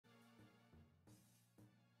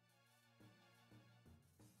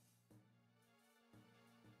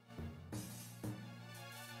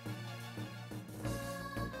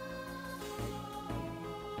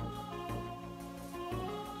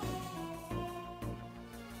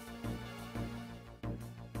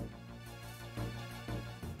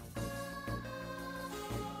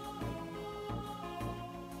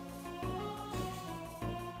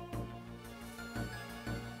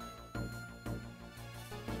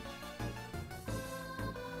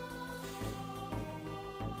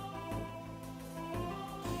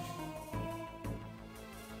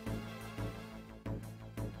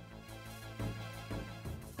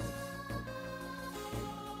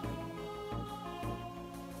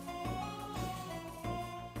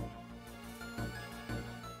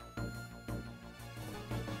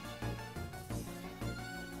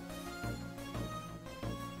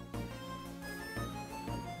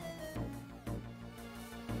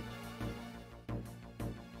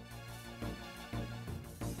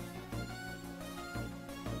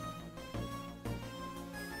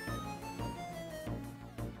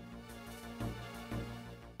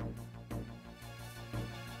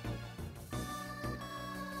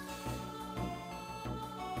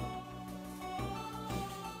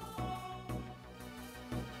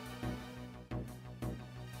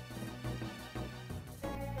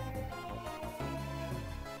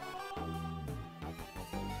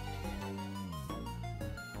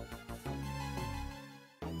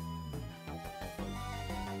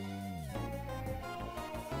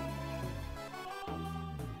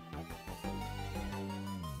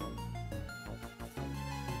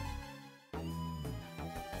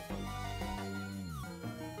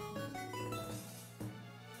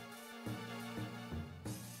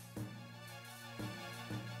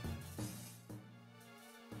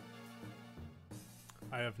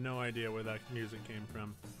I have no idea where that music came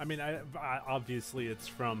from. I mean, I obviously it's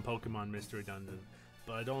from Pokemon Mystery Dungeon,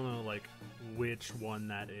 but I don't know like which one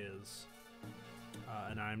that is.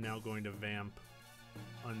 And I'm now going to vamp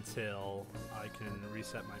until I can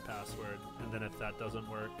reset my password, and then if that doesn't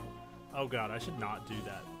work, oh god, I should not do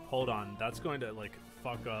that. Hold on, that's going to like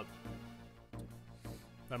fuck up.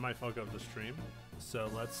 That might fuck up the stream. So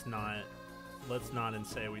let's not and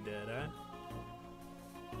say we did, eh?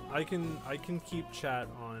 I can keep chat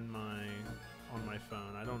on my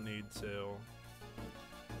phone. I don't need to.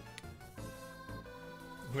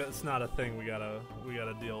 That's not a thing we gotta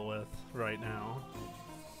deal with right now.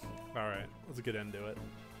 All right, let's get into it.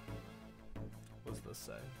 What does this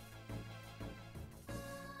say?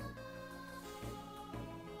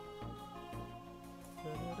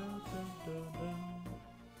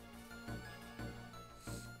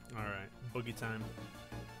 All right, boogie time.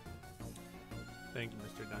 Thank you,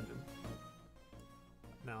 Mr. Dungeon.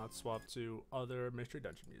 Now let's swap to other Mystery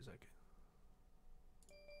Dungeon music.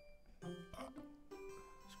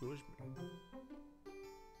 Excuse me.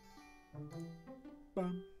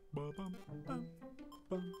 Bum, bum, bum, bum,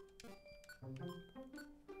 bum.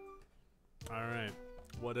 All right,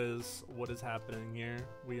 what is happening here?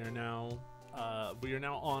 We are now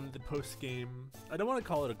on the post game. I don't want to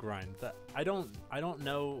call it a grind. That I don't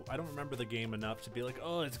know. I don't remember the game enough to be like,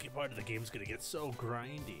 oh, this part of the game's gonna get so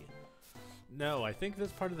grindy. No, I think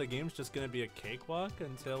this part of the game's just gonna be a cakewalk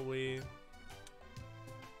until we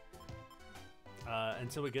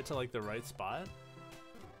get to like the right spot.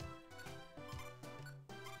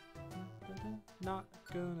 Not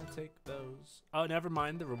gonna take those. Oh, never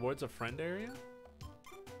mind. The rewards a friend area.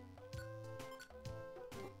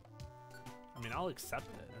 I mean, I'll accept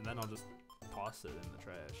it, and then I'll just toss it in the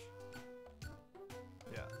trash.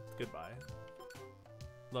 Yeah, goodbye.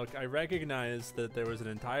 Look, I recognize that there was an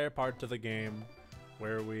entire part to the game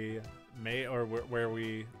where we where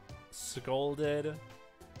we scolded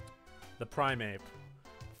the Primeape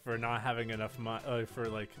for not having enough money, for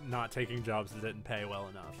like not taking jobs that didn't pay well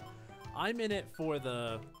enough. I'm in it for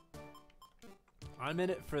the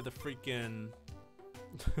freaking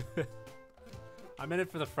I'm in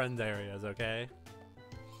it for the friends areas, okay?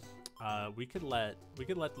 We could let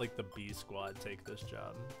like the B squad take this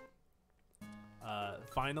job.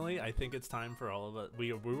 Finally, I think it's time for all of us.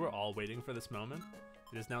 We were all waiting for this moment.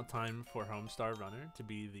 It is now time for Homestar Runner to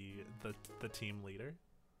be the team leader.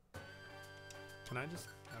 Can I just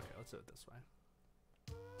okay? Let's do it this way.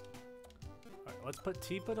 All right, let's put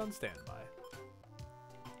T-Put on standby.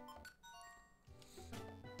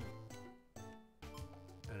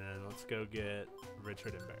 And then let's go get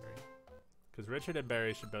Richard and Barry. Because Richard and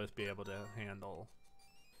Barry should both be able to handle...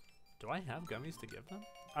 Do I have gummies to give them?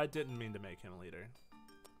 I didn't mean to make him leader.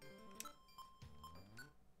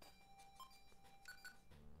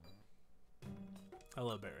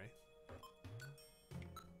 Hello, Barry.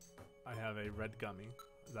 I have a red gummy.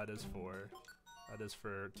 That is for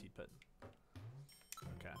T-Put.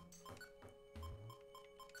 Okay.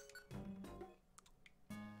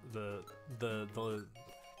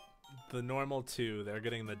 The normal two, they're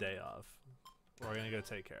getting the day off. We're gonna go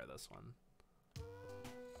take care of this one.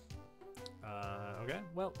 Okay,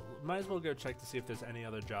 well, might as well go check to see if there's any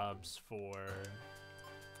other jobs for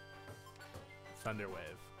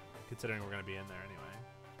Thunderwave, considering we're gonna be in there anyway.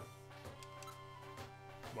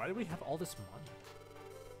 Why do we have all this money?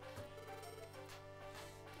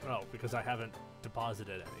 Oh, because I haven't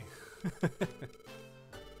deposited any.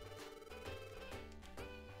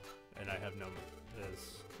 And I have no,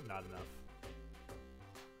 there's not enough.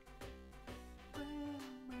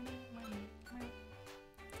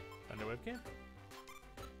 Thunderwave camp.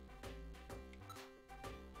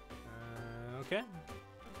 Okay.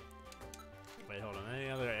 Wait, hold on. Any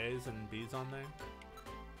other A's and B's on there?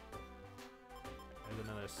 There's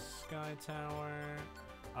another Sky Tower.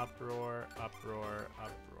 Uproar, uproar,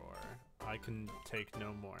 uproar. I can take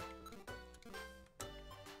no more.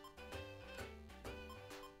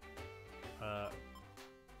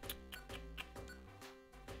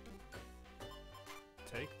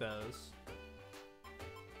 Take those.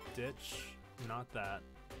 Ditch, not that.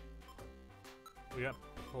 We got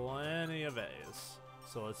plenty of A's.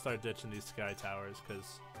 So let's start ditching these Sky Towers,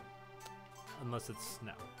 because unless it's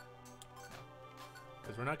no.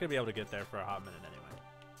 Because we're not going to be able to get there for a hot minute anyway.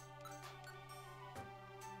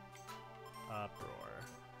 Uproar.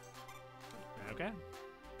 Okay.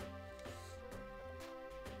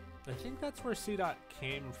 I think that's where C-Dot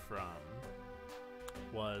came from,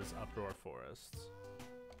 was Uproar Forests.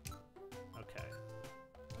 Okay.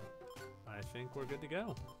 I think we're good to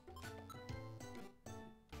go.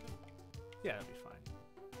 Yeah, it'll be fine.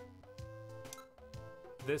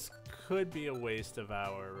 this could be a waste of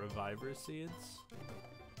our reviver seeds.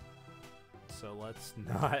 So let's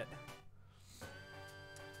not.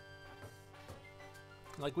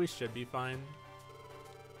 Like, we should be fine.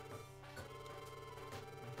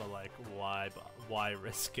 But like, why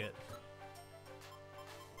risk it?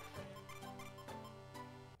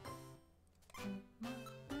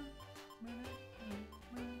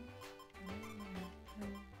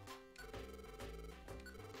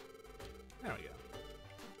 There we go.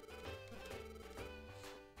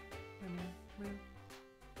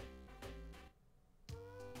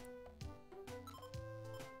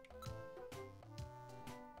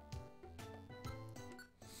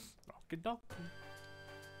 Okey-doke.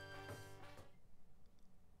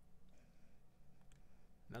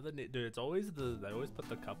 Another dude, it's always I always put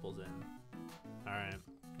the couples in. Alright,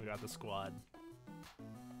 we got the squad.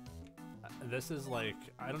 This is like,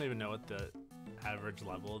 I don't even know what the average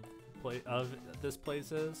level of this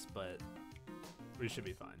place is, but we should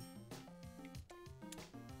be fine.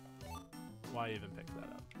 Why even pick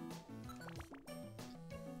that up?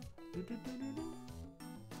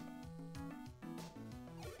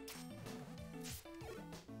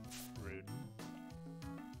 Rude.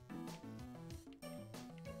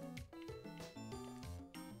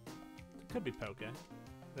 Could be Poke.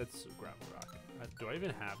 That's Gravel Rock. Do I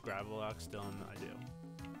even have Gravel Rock still? I do.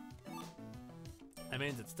 That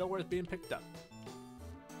means it's still worth being picked up.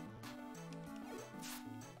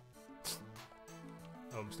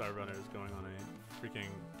 Homestar Runner is going on a freaking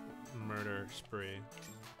murder spree.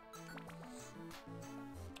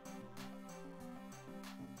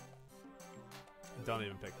 Don't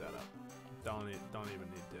even pick that up. Don't even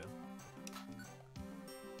need to.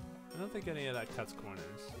 I don't think any of that cuts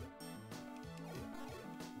corners.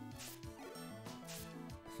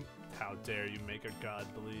 How dare you make a god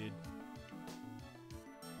bleed?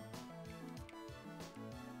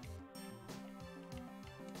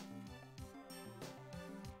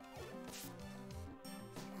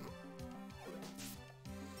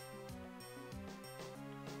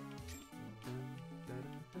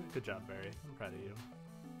 Good job, Barry. I'm proud of you.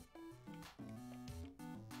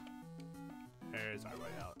 There's our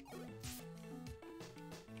way out.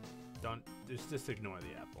 Don't just ignore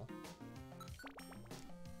the apple.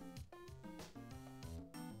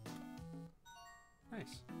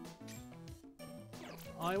 Nice.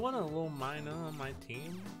 Oh, I want a little miner on my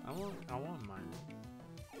team. I want miner.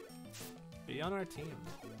 Be on our team.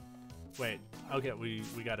 Wait. Okay, we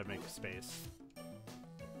gotta make space.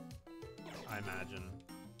 I imagine.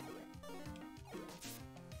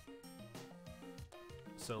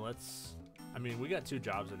 So let's, I mean, we got 2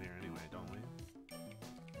 jobs in here anyway, don't we?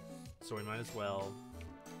 So we might as well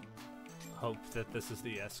hope that this is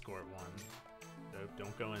the escort one. Nope,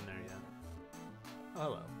 don't go in there yet. Oh,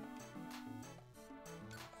 hello.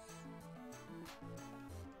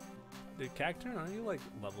 Dude, Cacturn, aren't you like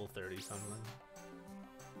level 30 something?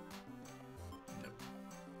 Nope.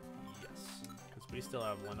 Yes, because we still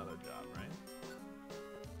have one other job, right?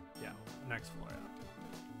 Yeah, next floor out.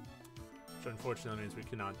 Which unfortunately means we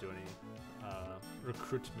cannot do any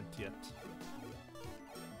recruitment yet.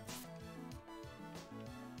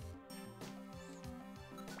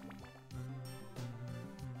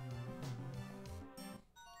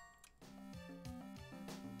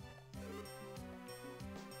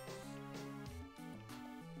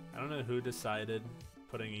 I don't know who decided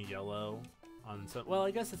putting a yellow on some. Well, I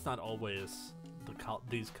guess it's not always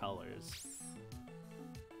these colors.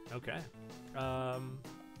 Okay.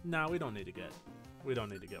 No, we don't need to get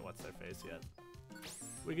what's their face yet.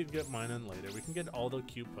 We could get mine in later. We can get all the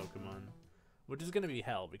cute Pokemon, which is gonna be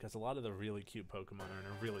hell because a lot of the really cute Pokemon are in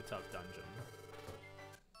a really tough dungeon.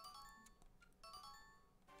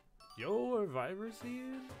 Yo, Reviver's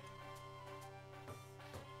here.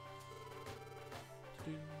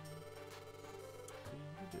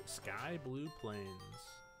 Sky Blue Plains.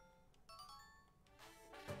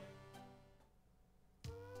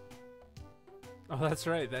 Oh, that's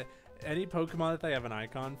right. That any Pokemon that they have an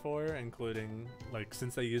icon for, including like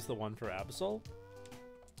since they use the one for Absol,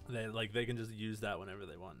 they can just use that whenever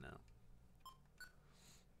they want now.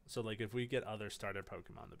 So like if we get other starter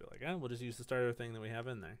Pokemon, they'll be like, "Eh, we'll just use the starter thing that we have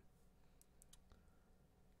in there."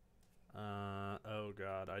 Oh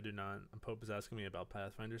god, I do not. Pope is asking me about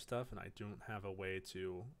Pathfinder stuff, and I don't have a way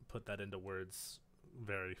to put that into words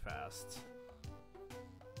very fast.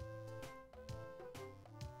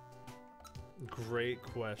 Great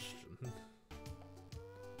question.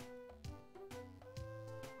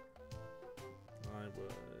 I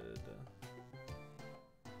would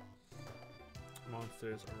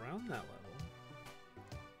monsters around that level.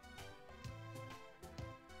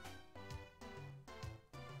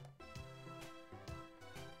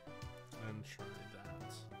 try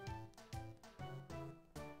that.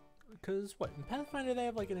 Because, what, in Pathfinder they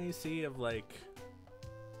have like an AC of like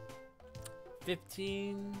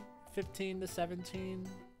 15 to 17,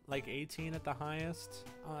 like 18 at the highest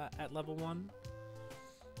at level 1.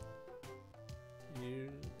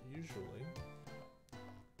 Usually.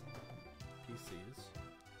 PCs.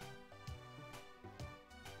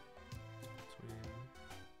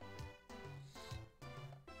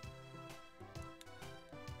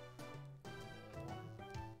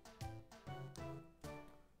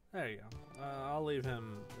 There you go. I'll leave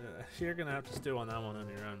him. You're gonna have to stew on that one on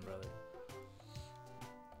your own, brother.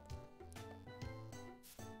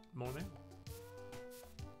 Morning.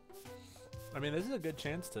 I mean, this is a good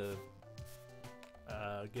chance to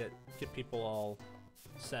get people all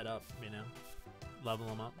set up, you know, level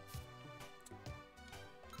them up.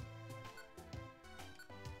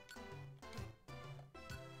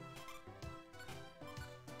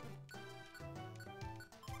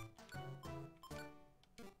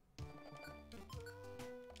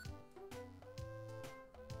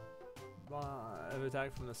 If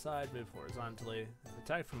attack from the side, move horizontally. If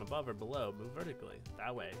attack from above or below, move vertically.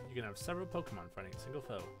 That way, you can have several Pokemon fighting a single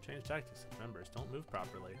foe. Change tactics if members don't move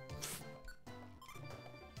properly.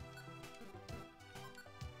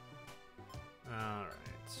 Alright.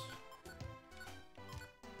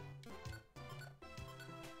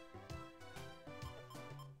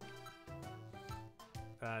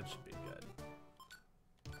 That should be good.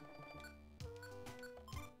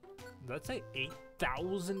 Did that say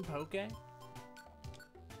 8,000 Poke?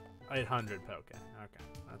 800 Poke. Okay,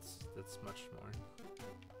 that's much more.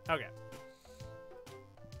 Okay.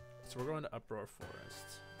 So we're going to Uproar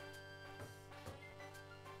Forest.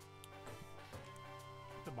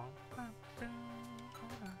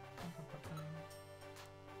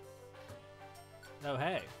 Oh,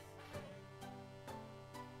 hey.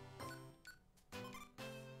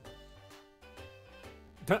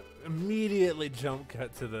 Immediately jump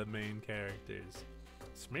cut to the main characters.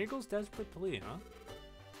 Smeargle's Desperate Plea, huh?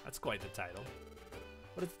 That's quite the title.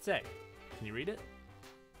 What does it say? Can you read it?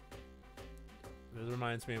 This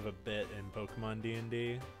reminds me of a bit in Pokemon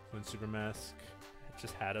D&D when Supermask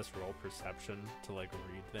just had us roll perception to like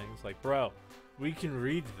read things. Like, bro, we can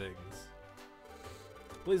read things.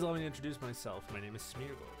 Please allow me to introduce myself. My name is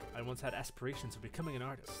Smeargle. I once had aspirations of becoming an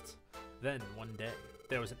artist. Then, one day,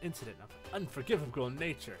 there was an incident of unforgivable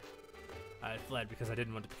nature. I fled because I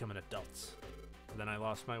didn't want to become an adult. Then I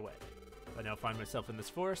lost my way. I now find myself in this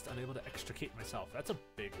forest, unable to extricate myself. That's a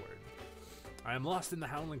big word. I am lost in the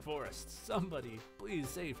howling forest. Somebody, please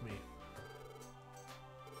save me.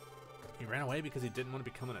 He ran away because he didn't want to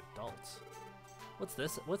become an adult. What's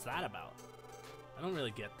this? What's that about? I don't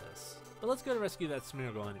really get this. But let's go to rescue that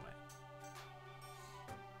Smeargle anyway.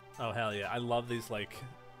 Oh, hell yeah. I love these, like...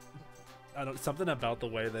 something about the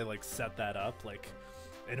way they, like, set that up. Like,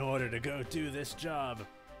 in order to go do this job,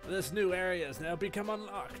 this new area has now become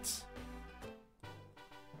unlocked.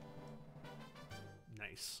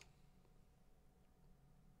 Nice.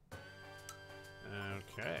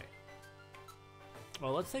 Okay.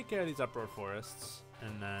 Well, let's take care of these Uproar Forests,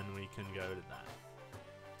 and then we can go to that.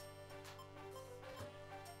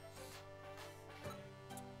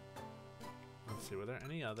 Let's see, were there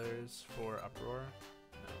any others for Uproar?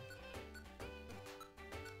 No.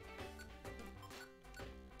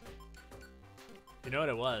 You know what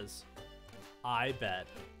it was? I bet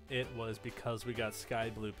it was because we got Sky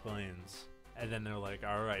Blue Plains. And then they're like,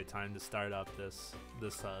 all right, time to start up this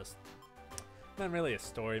not really a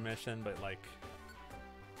story mission, but like,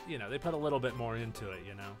 you know, they put a little bit more into it,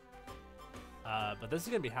 you know. But this is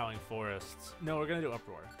gonna be Howling Forests. No, we're gonna do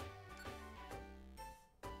Uproar.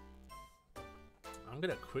 I'm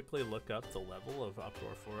gonna quickly look up the level of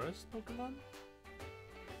Uproar Forest Pokemon.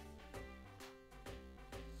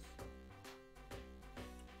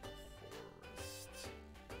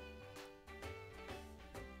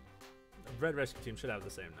 Red Rescue Team should have the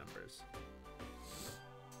same numbers.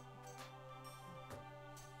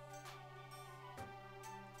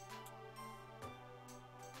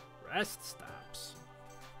 Rest stops.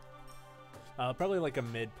 Probably like a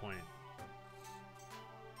midpoint.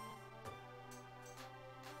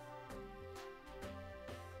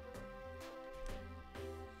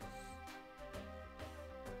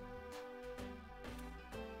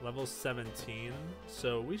 Level 17,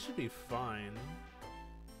 so we should be fine.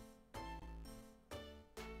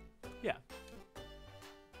 Yeah.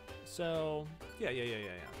 So, yeah.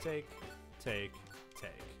 Take.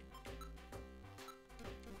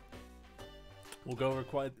 We'll go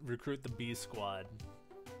recruit the B squad,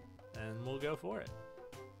 and we'll go for it.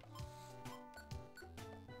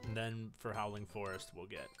 And then for Howling Forest, we'll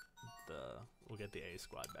get the A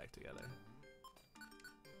squad back together.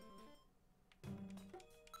 I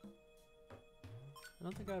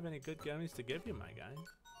don't think I have any good gummies to give you, my guy.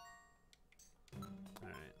 All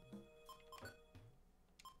right.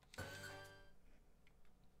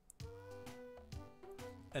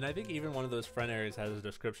 And I think even one of those friend areas has a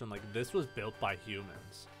description like, this was built by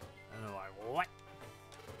humans. And they're like, what?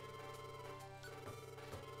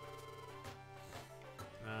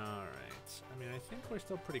 Alright. I mean, I think we're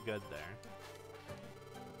still pretty good there.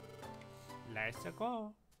 Let's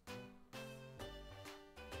go.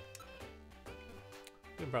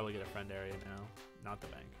 We can probably get a friend area now, not the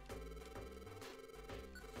bank.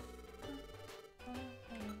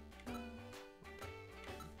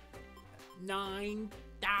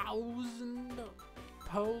 $9,000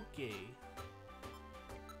 Pokey.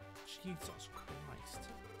 Jesus Christ.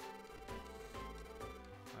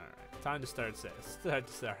 Alright, time to start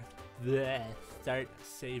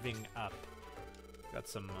saving up. Got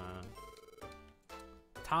some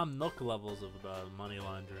Tom Nook levels of money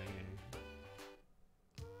laundering here.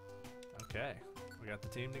 Okay, we got the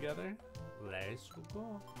team together. Let's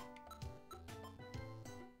go.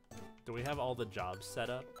 Do we have all the jobs set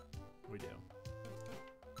up? We do.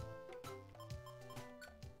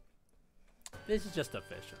 This is just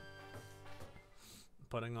efficient.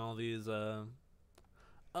 Putting all these, I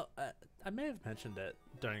may have mentioned it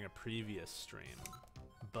during a previous stream,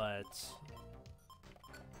 but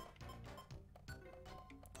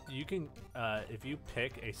you can, if you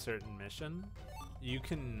pick a certain mission, you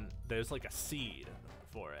can, there's like a seed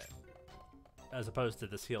for it, as opposed to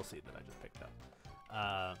this heal seed that I just picked up.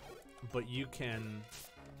 But you can,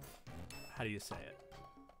 how do you say it?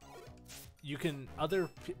 You can, other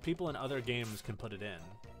people in other games can put it in.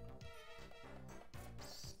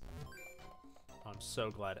 I'm so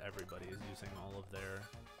glad everybody is using all of their...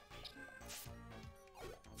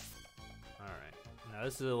 Alright, now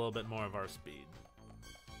this is a little bit more of our speed.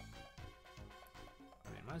 I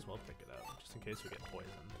mean, might as well pick it up, just in case we get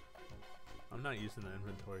poisoned. I'm not using the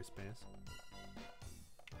inventory space.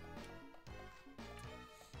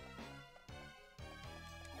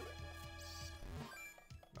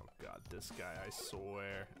 Oh god, this guy, I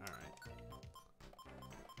swear. Alright.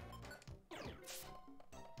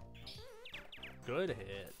 Good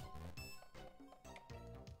hit.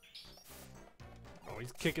 Oh,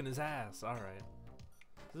 he's kicking his ass. Alright.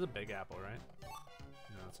 This is a big apple, right?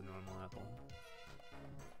 No, it's a normal apple.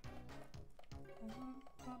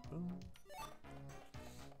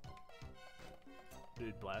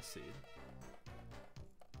 Dude, blast seed.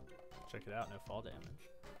 Check it out, no fall damage.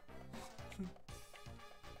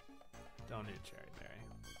 Don't need cherry berry.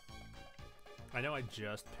 I know I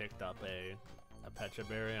just picked up a Pecha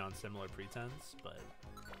berry on similar pretense, but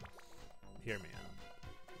hear me out.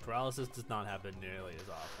 Paralysis does not happen nearly as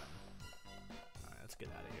often. Alright, let's get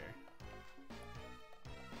out of here.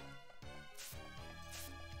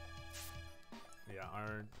 Yeah,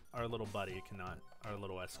 our little buddy cannot, our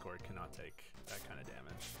little escort cannot take that kind of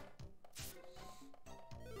damage.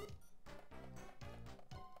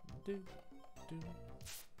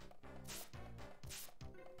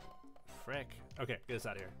 Frick. Okay, get us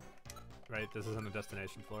out of here. Right, this isn't a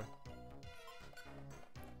destination floor.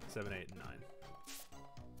 7, 8, and 9.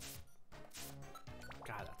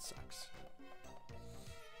 God, that sucks.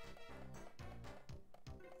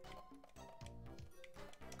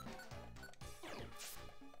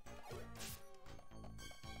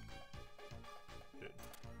 Dude,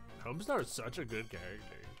 Homestar is such a good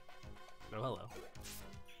character. Oh, hello.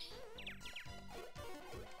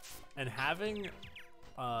 And having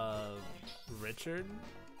Richard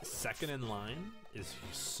second in line is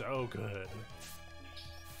so good.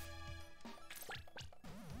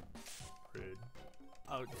 Rude.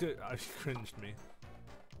 Oh, dude, I cringed me.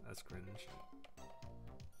 That's cringe.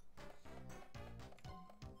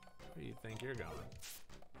 Where do you think you're going?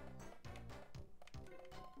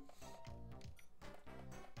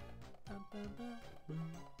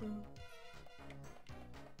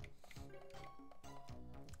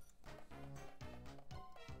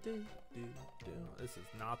 This is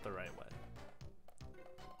not the right way.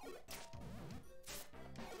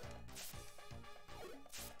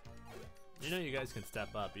 You know you guys can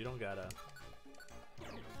step up. You don't gotta...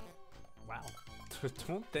 Wow.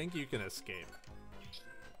 Don't think you can escape.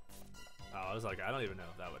 Oh, I was like, I don't even know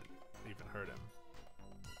if that would even hurt him.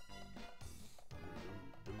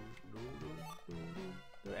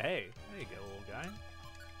 Hey, there you go, little guy.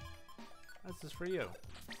 That's just for you.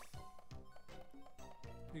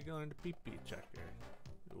 You're going to pee-pee checker.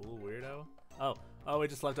 You little weirdo. Oh, we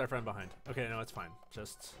just left our friend behind. Okay, no, it's fine.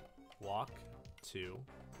 Just walk to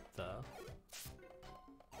the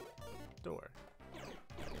door.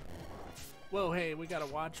 Whoa, hey, we gotta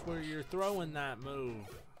watch where you're throwing that move.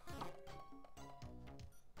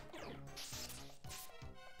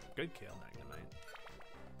 Good kill, Magnemite.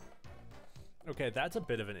 Okay, that's a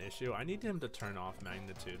bit of an issue. I need him to turn off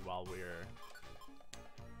magnitude while we're...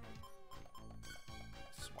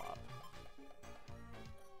 swap.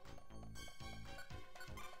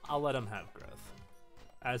 I'll let him have growth.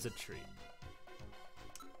 As a treat.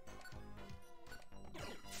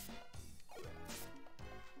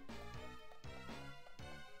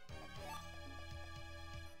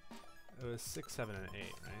 It was 6, 7, and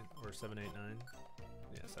 8, right? Or 7, 8, 9?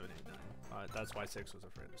 Yeah, 7, 8, 9. That's why 6 was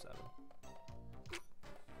afraid of 7.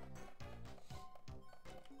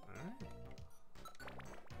 Alright.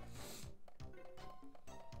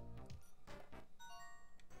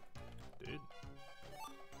 Dude.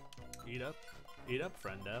 Eat up. Eat up,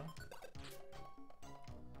 friendo.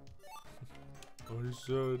 I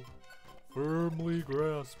said, firmly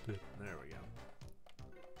grasp it. There we go.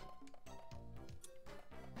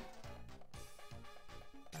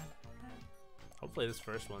 Hopefully this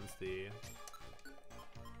first one's the...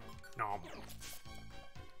 Nom.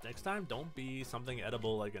 Next time, don't be something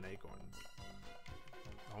edible like an acorn.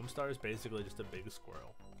 Homestar is basically just a big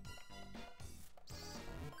squirrel.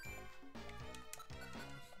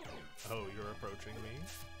 Oh, you're approaching me?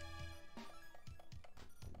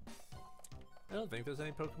 I don't think there's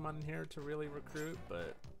any Pokemon in here to really recruit,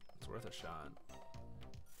 but it's worth a shot.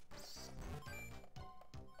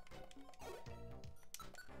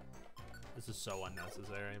 This is so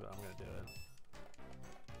unnecessary, but I'm gonna do it.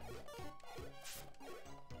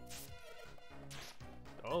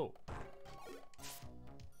 Oh!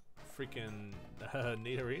 Freaking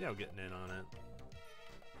Nidorino getting in on it.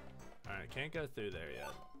 Alright, can't go through there yet.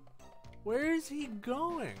 Where is he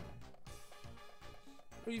going?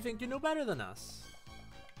 Or you think you know better than us?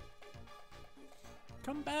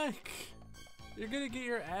 Come back! You're gonna get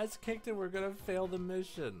your ass kicked and we're gonna fail the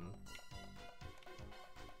mission.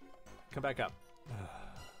 Come back up.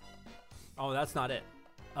 Oh, that's not it.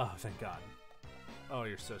 Oh, thank God. Oh,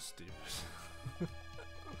 you're so stupid.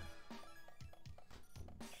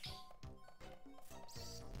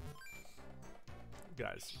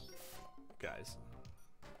 Guys. Guys.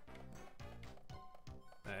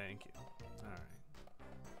 Thank you. Alright.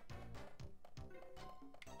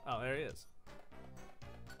 Oh, there he is.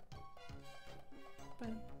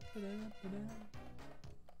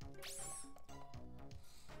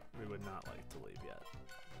 We would not like to leave yet.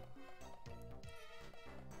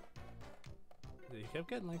 He kept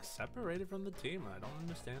getting like separated from the team. I don't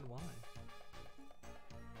understand why.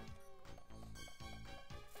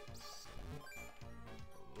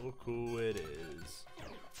 Look who it is.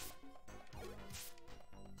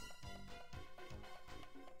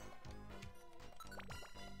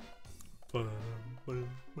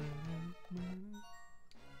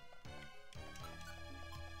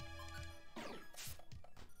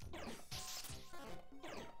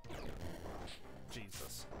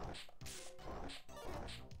 Jesus.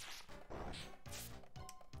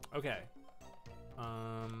 Okay.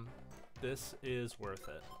 This is worth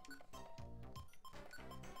it.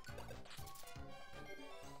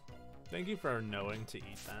 Thank you for knowing to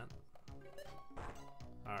eat that.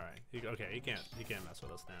 All right. Okay, he can't mess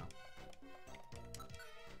with us now.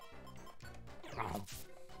 Oh.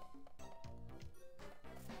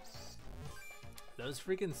 Those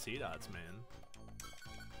freaking C-dots, man.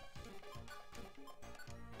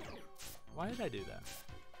 Why did I do that?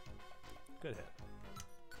 Good hit.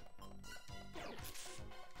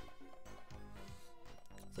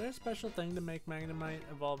 Is there a special thing to make Magnemite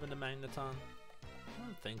evolve into Magneton? I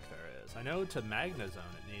don't think there is. I know to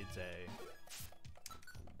Magnezone it needs a...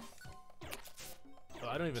 Well,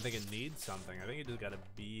 I don't even think it needs something. I think you just gotta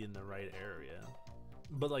be in the right area.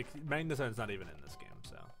 But like, Magnezone's not even in this game,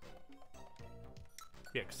 so...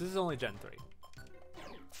 Yeah, because this is only Gen 3.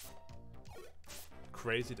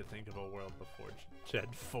 Crazy to think of a world before Gen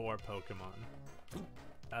 4 Pokemon.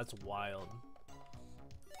 That's wild.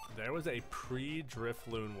 There was a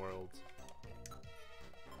pre-Drifloon world.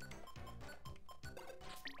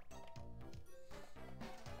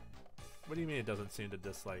 What do you mean it doesn't seem to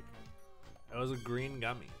dislike? It was a green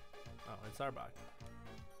gummy. Oh, it's Arbok.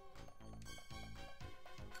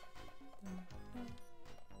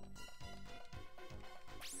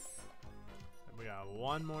 We got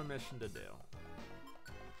one more mission to do.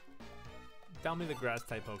 Tell me the grass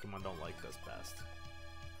type Pokemon don't like this best.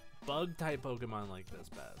 Bug type Pokemon like this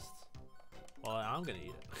best. Well, I'm gonna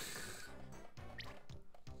eat it.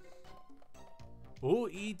 Who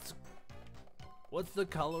eats? What's the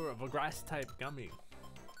color of a grass type gummy?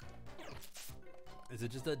 Is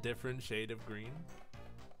it just a different shade of green?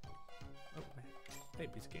 Oh, man. Hey,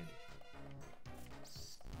 piece of candy.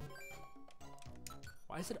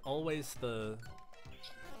 Why is it always the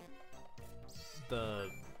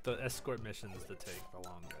escort missions that take the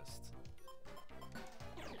longest?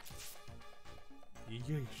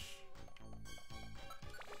 Yeesh.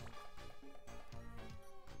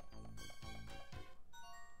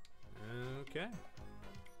 Okay.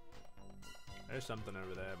 There's something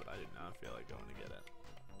over there, but I did not feel like going to get it.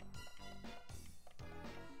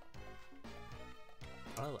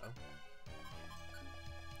 Oh, hello.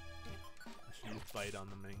 I should use bite on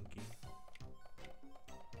the Mankey.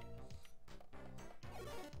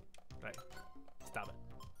 Right. Stop it.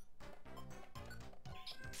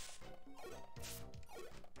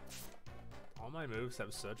 All my moves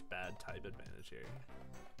have such bad type advantage here.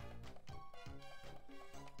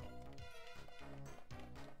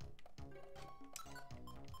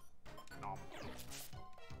 Nom.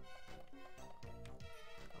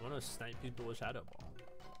 I want to snipe people with Shadow Ball.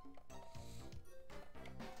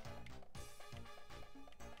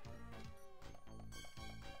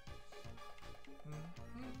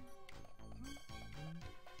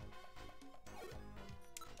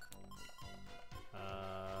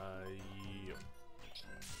 Yep.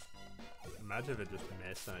 Imagine if it just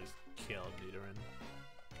missed and I just killed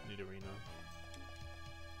Nidorino.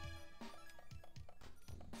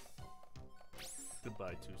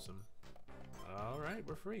 Goodbye, Twosome. Alright,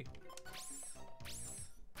 we're free.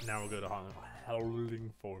 Now we'll go to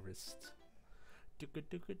Howling Forest.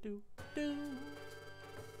 Do-do-do-do-do.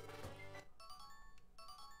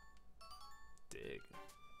 Dig.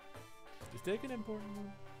 Is Dig an important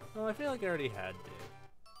one? No, I feel like I already had Dig.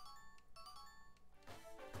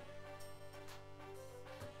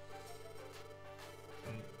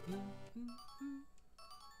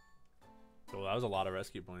 Well, that was a lot of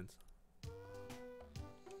rescue points.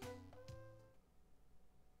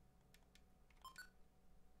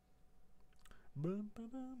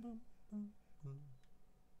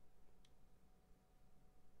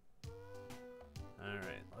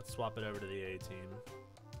 Alright, let's swap it over to the A team.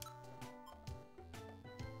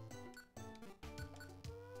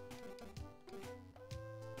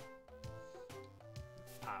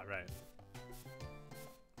 Ah, right.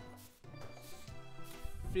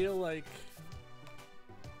 Feel like...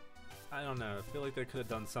 I don't know, I feel like they could have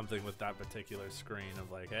done something with that particular screen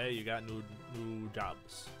of like, hey, you got new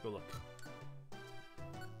jobs. Go look.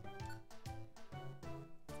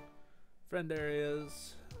 Friend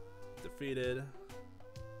areas defeated.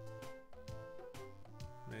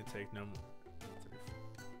 May take no more.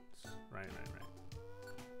 Right.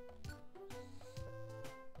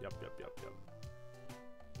 Yup.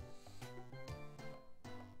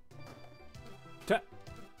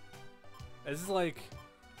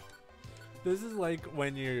 This is like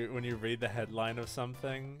when you read the headline of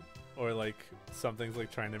something, or like something's like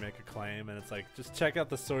trying to make a claim, and it's like, just check out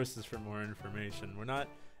the sources for more information. We don't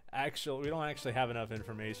actually have enough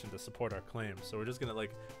information to support our claims, so we're just gonna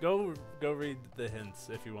like go read the hints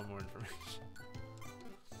if you want more information.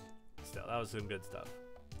 Still, that was some good stuff.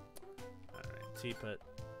 Alright, Teapot.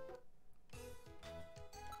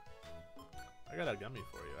 I got a gummy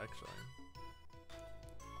for you, actually.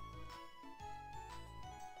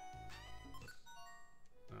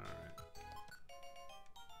 Alright.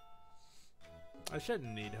 I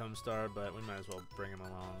shouldn't need Homestar, but we might as well bring him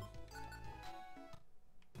along.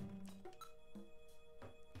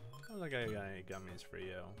 I don't think I got any gummies for you.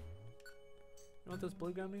 You want this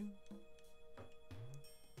blue gummy?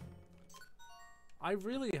 I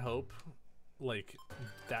really hope, like,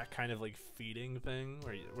 that kind of like feeding thing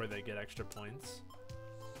where they get extra points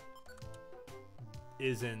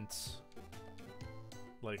isn't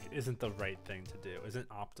the right thing to do. Isn't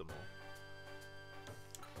optimal.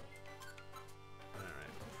 All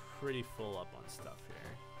right, pretty full up on stuff here.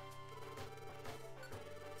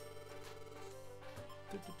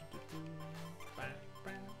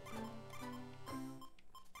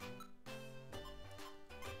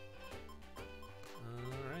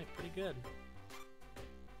 Alright, pretty good.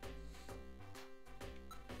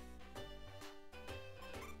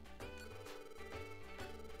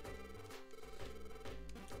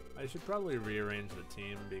 I should probably rearrange the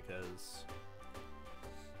team because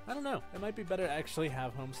I don't know, it might be better to actually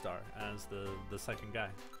have Homestar as the second guy.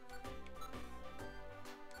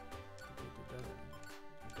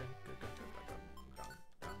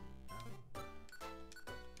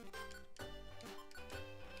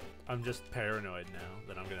 I'm just paranoid now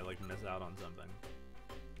that I'm gonna like miss out on something.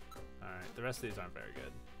 Alright, the rest of these aren't very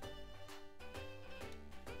good.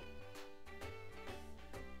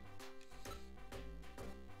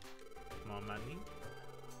 Come on, money.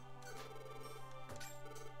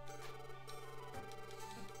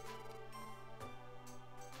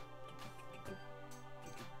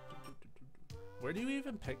 Where do you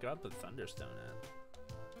even pick up the Thunderstone at?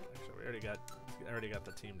 Actually, we already got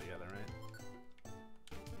the team together, right?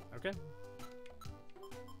 Okay.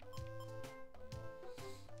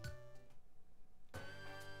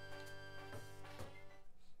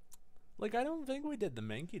 Like, I don't think we did the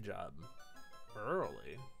Mankey job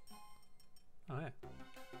early. Oh, yeah.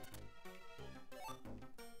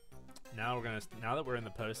 Now that we're in the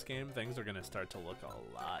post game, things are gonna start to look a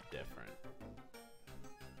lot different.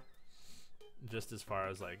 Just as far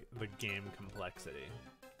as like the game complexity.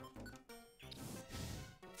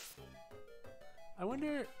 I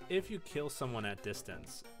wonder if you kill someone at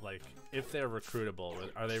distance, like if they're recruitable,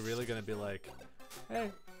 are they really gonna be like, hey,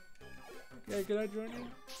 okay, can I join you?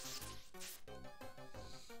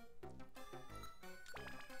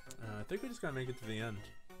 I think we just gotta make it to the end.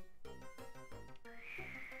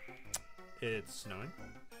 It's snowing.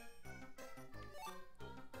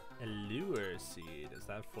 Allure seed, is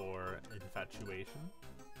that for infatuation?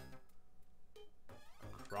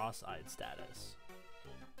 Cross-eyed status.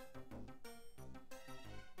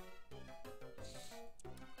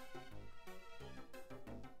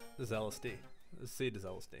 This is LSD. This seed is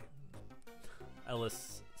LSD.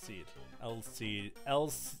 Ellis seed.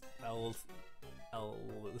 LSCD.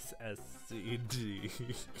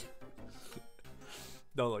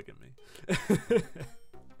 Don't look at me.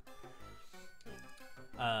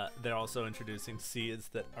 They're also introducing seeds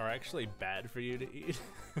that are actually bad for you to eat.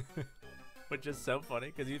 Which is so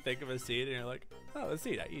funny because you think of a seed and you're like, oh, a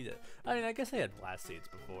seed, I eat it. I mean, I guess I had blast seeds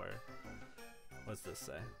before. What's this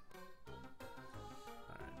say?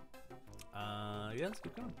 Alright. Yeah, let's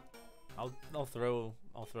keep going. I'll throw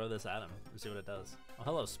this at him and see what it does. Oh,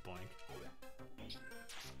 hello, Spoink.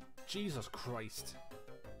 Jesus Christ.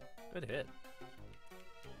 Good hit.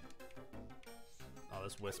 Oh,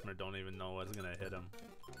 this Whisper don't even know what's gonna hit him.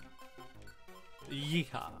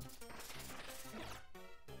 Yeehaw.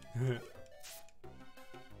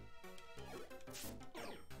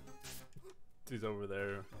 He's over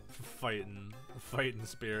there fighting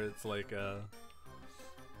spirits like a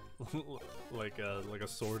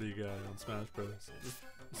swordy guy on Smash Bros. Just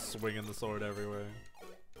swinging the sword everywhere.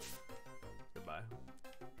 Goodbye.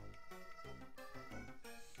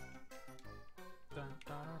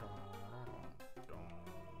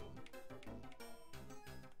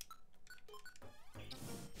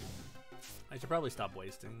 I should probably stop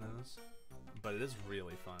wasting those, but it is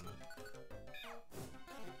really fun.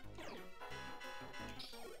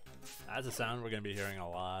 That's a sound we're going to be hearing a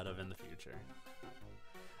lot of in the future.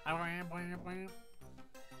 I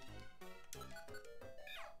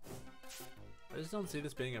just don't see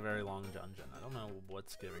this being a very long dungeon. I don't know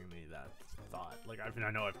what's giving me that thought. Like, I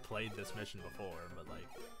know I've played this mission before, but like...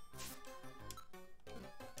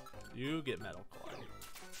 You get Metal Claw.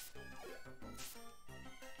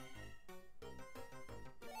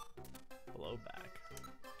 Blow back.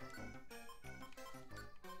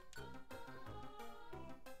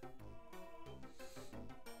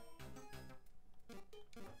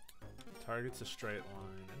 Target's a straight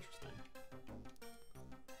line. Interesting.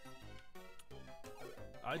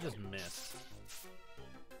 I just missed.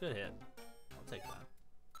 Good hit. I'll take that.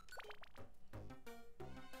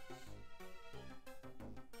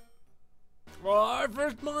 Oh, our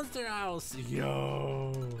first monster house!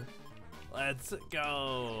 Yo! Let's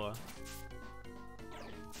go!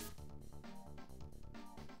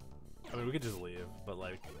 I mean, we could just leave, but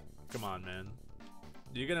like, come on, man.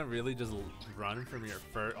 You're gonna really just run from your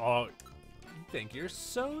first... Oh, you think you're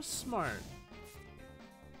so smart.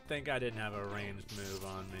 Think I didn't have a ranged move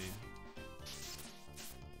on me.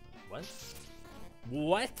 What?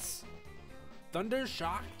 What? Thunder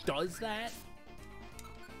Shock does that?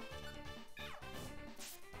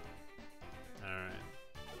 Alright.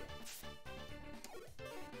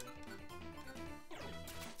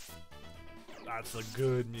 That's the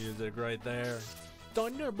good music right there.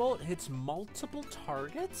 Thunderbolt hits multiple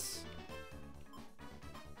targets?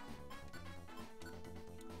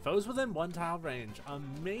 Foes within 1 tile range.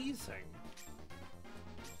 Amazing.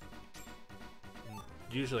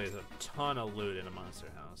 Usually there's a ton of loot in a monster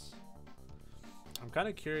house. I'm kind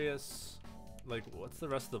of curious, like, what's the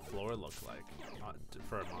rest of the floor look like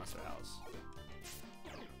for a monster house?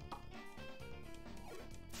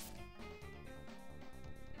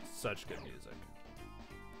 Such good music.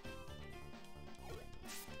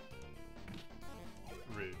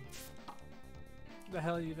 Rude. The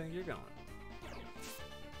hell do you think you're going?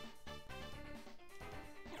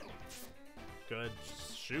 Good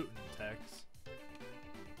shooting, Tex.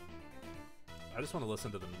 I just want to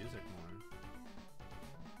listen to the music more.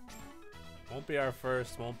 Won't be our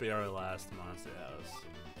first, won't be our last monster house.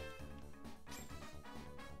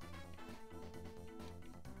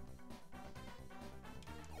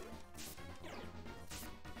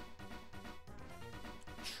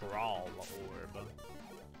 Trawl orb.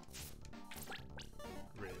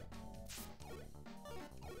 Rid.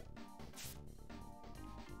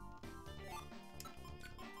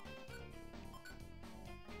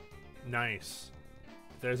 Nice.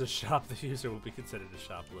 If there's a shop, the user will be considered a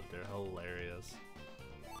shoplifter. Hilarious.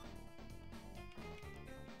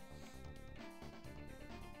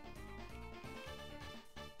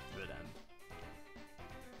 Good end.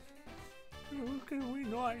 How can we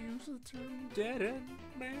not use the term dead end,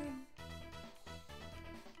 man?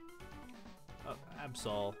 Oh,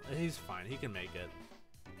 Absol. He's fine. He can make it.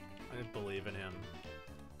 I believe in him.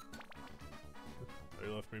 They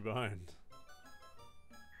left me behind.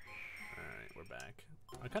 Alright, we're back.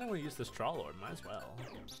 I kind of want to use this Trawl Orb. Might as well.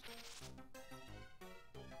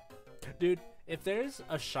 Dude, if there's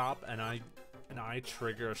a shop and I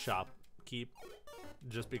trigger a shop keep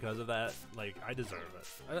just because of that, like, I deserve it.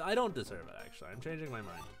 I don't deserve it, actually. I'm changing my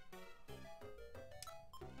mind.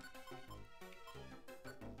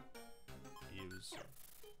 Use.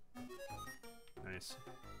 Nice.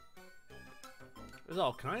 There's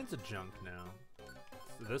all kinds of junk now.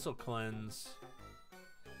 So this'll cleanse.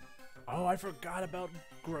 Oh, I forgot about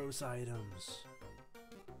gross items.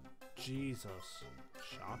 Jesus.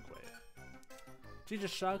 Shockwave.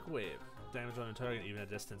 Jesus, Shockwave. Damage on a target, even at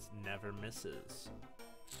distance, never misses.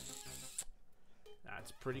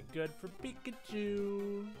 That's pretty good for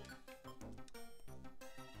Pikachu.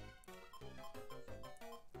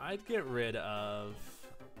 I'd get rid of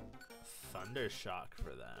Thunder Shock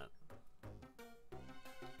for that.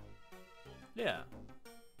 Yeah.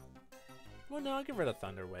 Well, no, I'll get rid of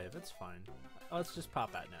Thunder Wave. It's fine. Let's just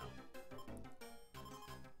pop that now.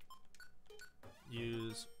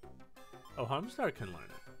 Use... Oh, Harmstar can learn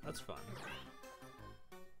it. That's fun.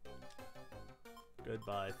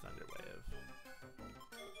 Goodbye, Thunder Wave.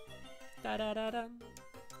 Da da da da.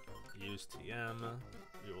 Use TM.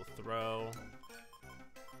 We will throw.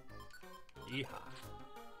 Yeehaw.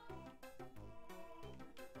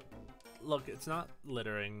 Look, it's not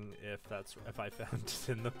littering if I found it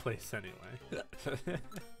in the place anyway.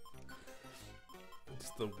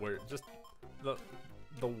 Just the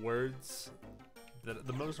words,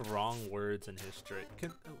 the most wrong words in history.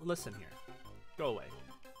 Listen here. Go away.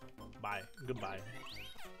 Bye. Goodbye.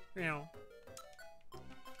 Meow.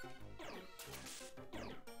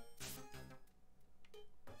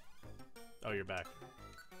 Oh, you're back.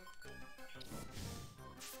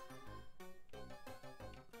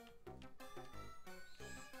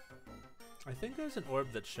 I think there's an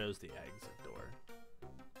orb that shows the exit door.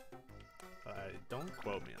 Don't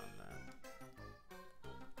quote me on that.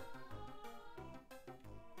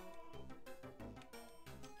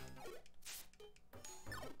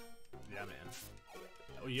 Yeah, man.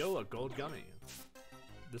 Oh, yo, a gold gummy.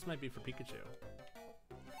 This might be for Pikachu.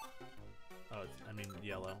 Oh, I mean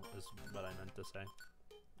yellow is what I meant to say.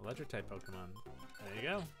 Electric type Pokemon. There you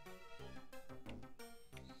go.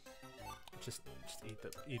 Just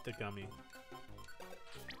eat the gummy.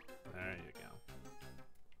 There you go.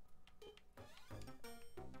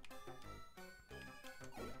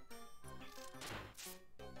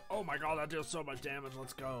 Oh my god, that deals so much damage.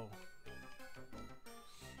 Let's go.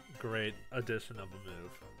 Great addition of a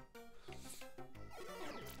move.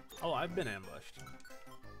 Oh, I've been ambushed.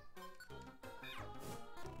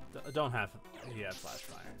 Don't have. He had Flash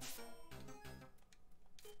Fire.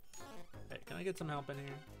 Hey, can I get some help in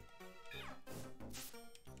here?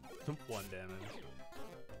 1 damage.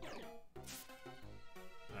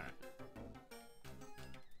 Alright.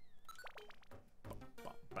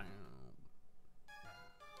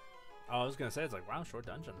 Oh, I was gonna say, it's like, wow, short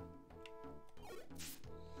dungeon.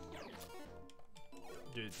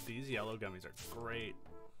 Dude, these yellow gummies are great.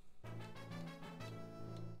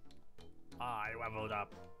 I leveled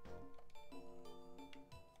up.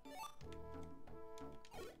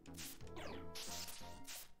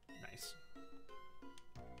 Nice.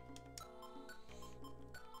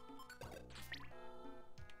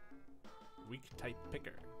 Weak type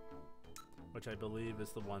picker, which I believe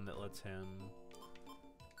is the one that lets him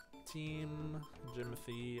team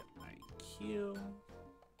Jimothy IQ.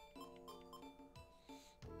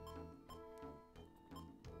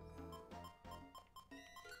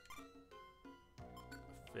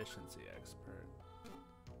 Efficiency expert.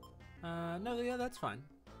 No, yeah, that's fine.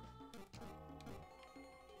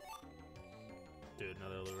 Dude,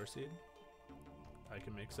 another lure seed. I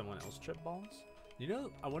can make someone else trip balls. You know,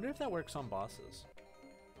 I wonder if that works on bosses.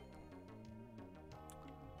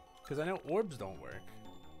 Because I know orbs don't work.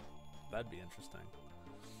 That'd be interesting.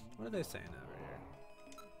 What are they saying over here?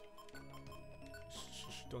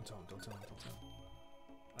 Shh, shh, don't tell him, don't tell him, don't tell him.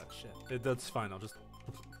 Oh shit. That's fine, I'll just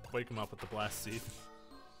wake him up with the blast seed.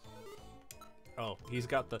 Oh, he's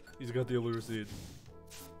got the allure seed.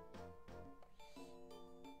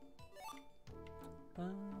 What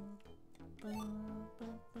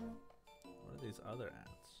are these other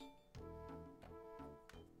ads?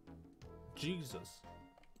 Jesus.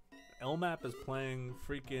 LMAP is playing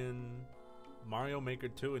freaking Mario Maker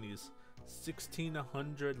 2 and he's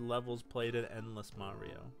 1,600 levels played at Endless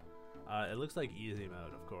Mario. It looks like easy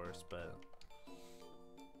mode, of course, but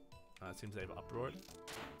it seems they've uproared.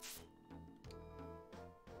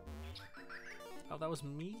 Oh, that was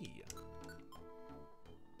me.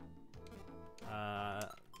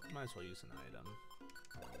 Might as well use an item.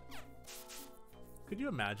 Could you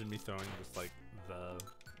imagine me throwing just like the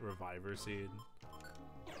reviver seed?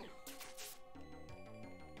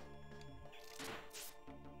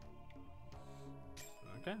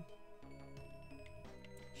 Okay.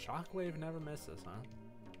 Shockwave never misses, huh?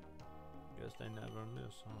 Guess they never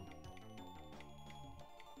miss, huh?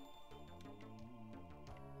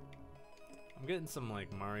 I'm getting some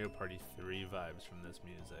like Mario Party 3 vibes from this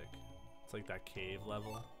music. It's like that cave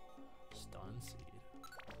level. Stun seed.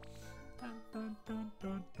 Dun, dun, dun,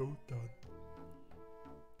 dun, dun, dun.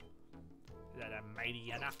 Is that a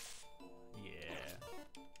mighty enough? Yeah.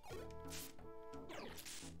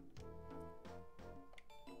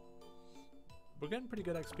 We're getting pretty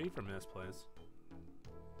good XP from this place.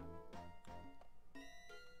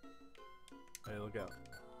 Hey, look out.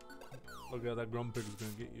 Look out, that Grumpig is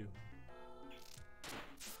gonna get you.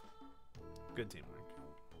 Good teamwork.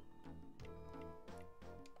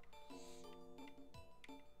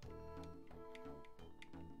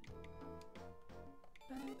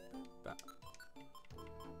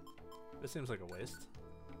 This seems like a waste.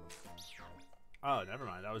 Oh, never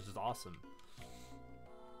mind. That was just awesome.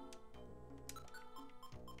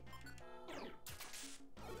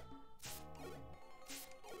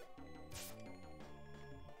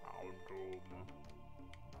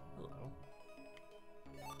 Hello.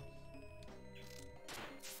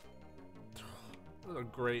 That was a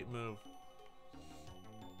great move.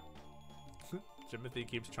 Jimothy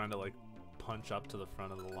keeps trying to like punch up to the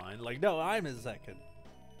front of the line. Like, no, I'm in second.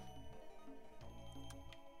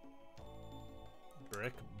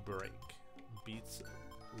 Brick break. Beats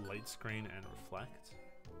light screen and reflect.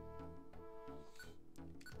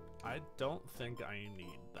 I don't think I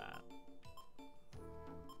need that.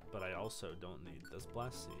 But I also don't need this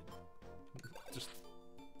blast seed. Just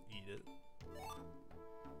eat it.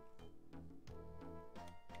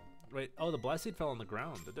 Wait, oh, the blast seed fell on the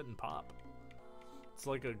ground. It didn't pop. It's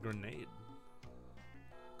like a grenade.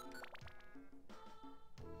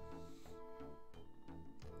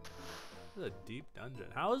 This is a deep dungeon.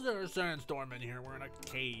 How is there a sandstorm in here? We're in a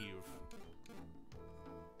cave.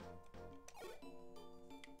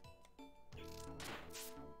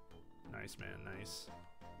 Nice, man, nice.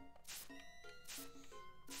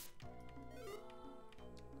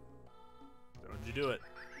 Don't you do it.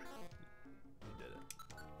 You did it.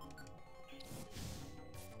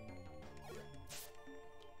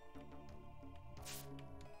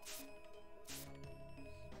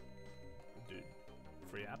 Dude,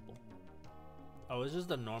 free apple. Oh, it's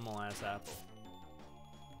just a normal ass apple.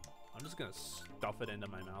 I'm just gonna stuff it into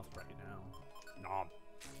my mouth right now. Nom.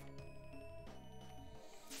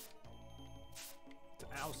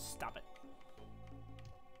 Ow, stop it.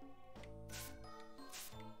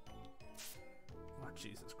 Oh,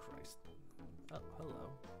 Jesus Christ. Oh,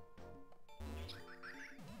 hello.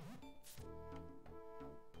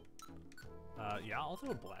 Yeah, I'll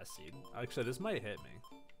throw a blast seed. Actually, this might hit me.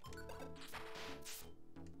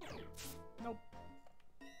 Nope.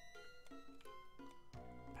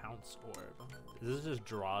 Pounce orb. This just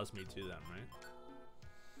draws me to them, right?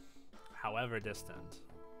 However distant.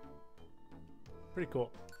 Pretty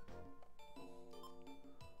cool.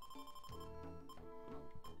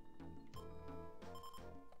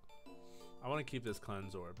 I want to keep this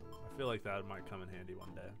cleanse orb. I feel like that might come in handy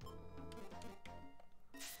one day.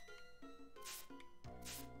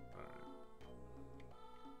 Alright.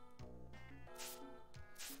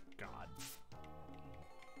 God.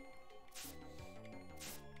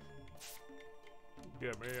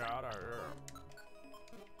 Get me out of here.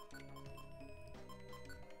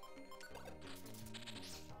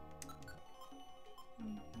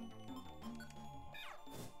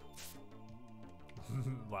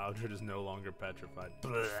 Loudred is no longer petrified.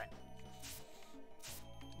 Blech.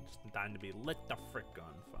 Just time to be lit the frick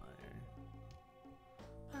on fire.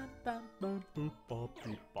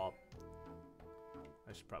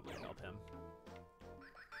 I should probably help him.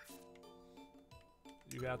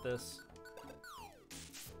 You got this.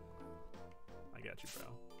 I got you, bro.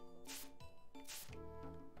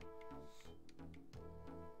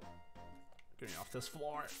 me off this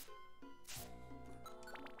floor.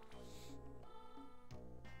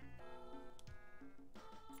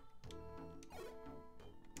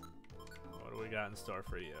 What do we got in store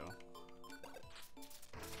for you?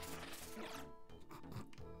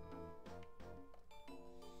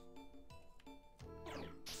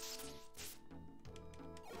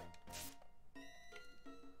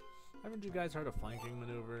 Haven't you guys heard of flanking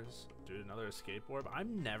maneuvers? Dude, another escape orb?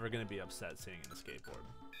 I'm never gonna be upset seeing an escape orb.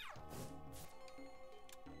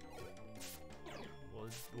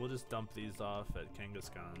 We'll just dump these off at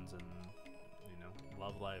Kangaskhan's and, you know,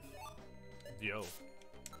 love life. Yo.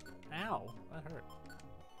 Ow, that hurt.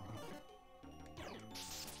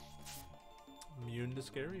 Immune to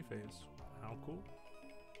scary face. How cool.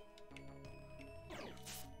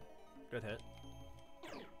 Good hit.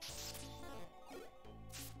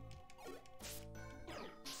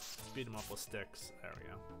 Beat him up with sticks. There we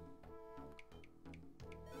go.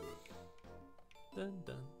 Dun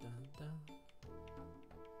dun dun dun.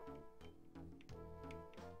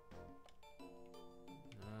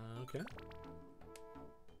 Okay.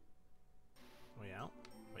 We out?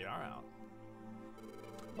 We are out.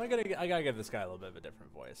 I gotta give this guy a little bit of a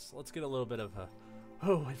different voice. Let's get a little bit of a...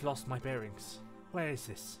 Oh, I've lost my bearings. Where is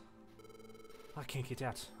this? I can't get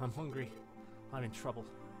out. I'm hungry. I'm in trouble.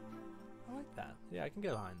 I like that. Yeah, I can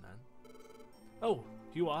get behind that. Oh,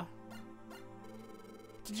 you are?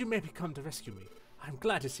 Did you maybe come to rescue me? I'm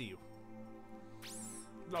glad to see you.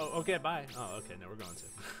 Oh, okay, bye. Oh, okay, now we're going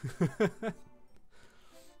to.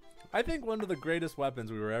 I think one of the greatest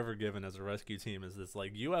weapons we were ever given as a rescue team is this,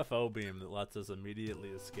 like, UFO beam that lets us immediately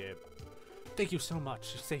escape. Thank you so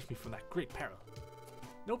much. You saved me from that great peril.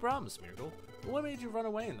 No problem, Smeargle. What made you run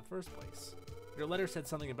away in the first place? Your letter said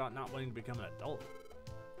something about not wanting to become an adult.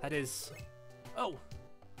 That is... Oh!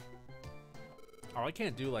 Oh, I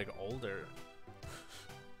can't do, like, older.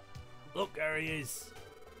 Look, there he is.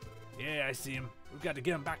 Yeah, I see him. We've got to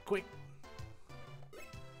get him back quick.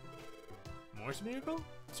 More Smeargle?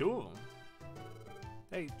 2 of them.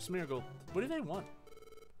 Hey, Smeargle, what do they want?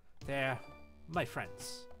 They're my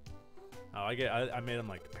friends. Oh, I made them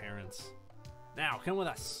like parents. Now, come with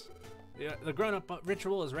us. The grown-up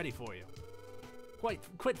ritual is ready for you.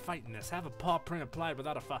 Quit fighting this. Have a paw print applied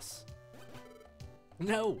without a fuss.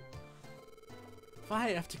 No! If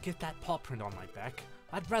I have to get that paw print on my back,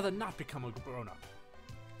 I'd rather not become a grown-up.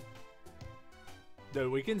 Dude,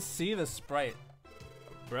 we can see the sprite.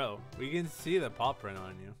 Bro, we can see the paw print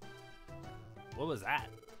on you. What was that?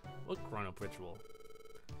 What grown-up ritual?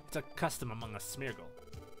 It's a custom among us Smeargle.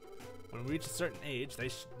 When we reach a certain age,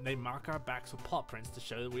 they mark our backs with paw prints to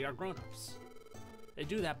show that we are grown-ups. They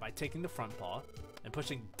do that by taking the front paw and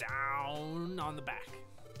pushing down on the back.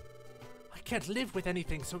 I can't live with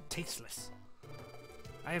anything so tasteless.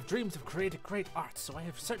 I have dreams of creating great art, so I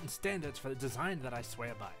have certain standards for the design that I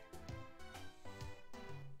swear by.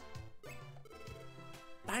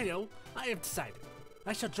 I know. I have decided.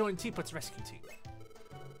 I shall join Teapot's rescue team.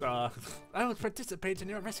 I will participate in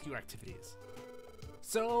your rescue activities.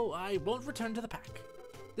 So I won't return to the pack.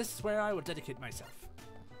 This is where I will dedicate myself.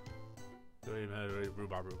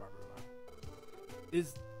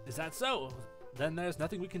 Is that so? Then there's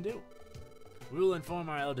nothing we can do. We will inform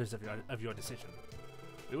our elders of your decision.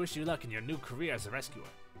 We wish you luck in your new career as a rescuer.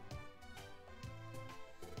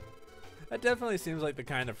 That definitely seems like the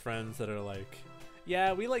kind of friends that are like,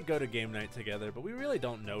 yeah, we like go to game night together, but we really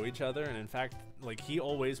don't know each other. And in fact, like he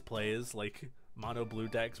always plays like mono blue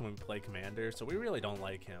decks when we play Commander, so we really don't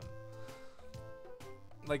like him.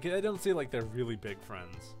 Like I don't see like they're really big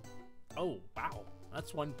friends. Oh wow,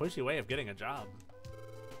 that's one pushy way of getting a job.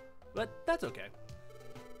 But that's okay.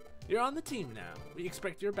 You're on the team now. We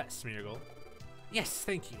expect your best, Smeargle. Yes,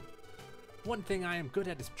 thank you. One thing I am good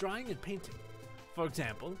at is drawing and painting. For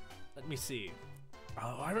example, let me see.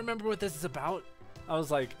 Oh, I remember what this is about. I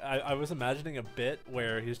was like, I was imagining a bit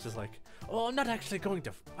where he's just like, oh, I'm not actually going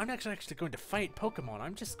to fight Pokemon.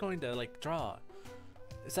 I'm just going to like draw.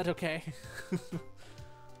 Is that okay?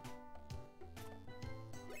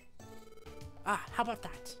 Ah, how about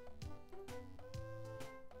that?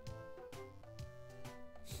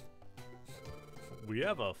 We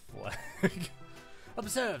have a flag.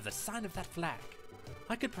 Observe the sign of that flag.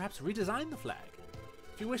 I could perhaps redesign the flag.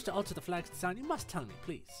 If you wish to alter the flag's design, you must tell me,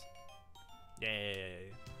 please.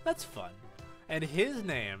 Yay, that's fun. And his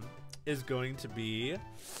name is going to be...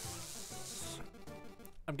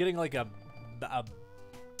 I'm getting like a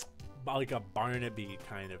Barnaby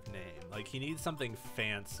kind of name. Like he needs something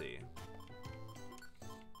fancy.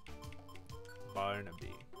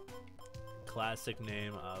 Barnaby. Classic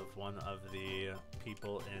name of one of the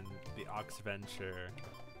people in the Oxventure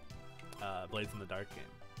Blades in the Dark game.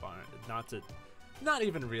 not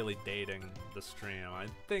even really dating the stream. I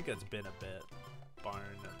think it's been a bit.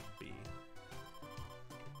 Barnaby.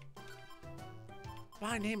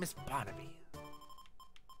 My name is Barnaby.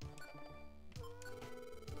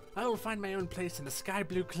 I will find my own place in the sky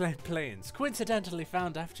blue plains, coincidentally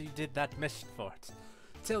found after you did that mission fort.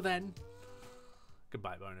 Till then,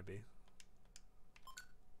 goodbye, Barnaby.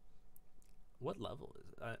 What level is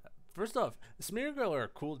it? First off, Smeargle are a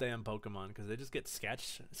cool damn Pokemon because they just get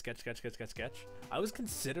sketch. I was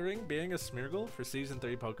considering being a Smeargle for Season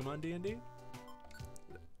 3 Pokemon D&D.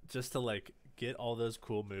 Just to like get all those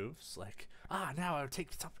cool moves. Like, now I'll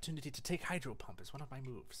take this opportunity to take Hydro Pump as one of my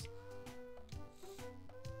moves.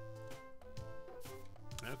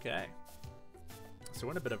 Okay. So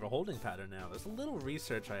we're in a bit of a holding pattern now. There's a little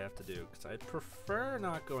research I have to do because I'd prefer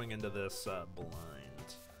not going into this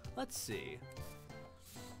blind. Let's see.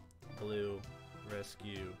 Blue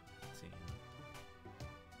rescue team.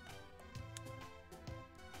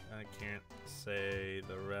 I can't say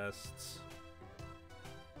the rest.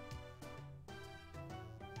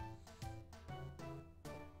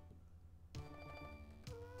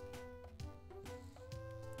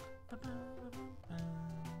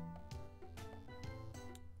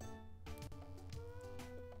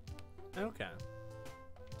 Okay.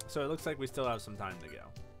 So it looks like we still have some time to go.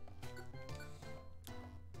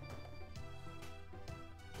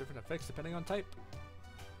 Different effects depending on type.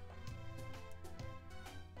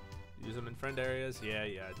 Use them in friend areas. Yeah.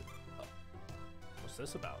 Oh. What's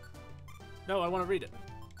this about? No, I want to read it.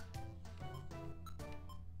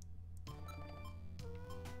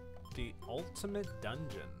 The ultimate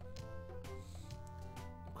dungeon.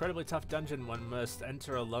 Incredibly tough dungeon one must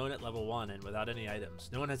enter alone at level 1 and without any items.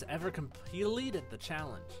 No one has ever completed the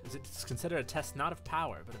challenge. It's considered a test not of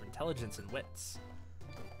power, but of intelligence and wits.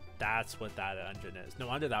 That's what that dungeon is. No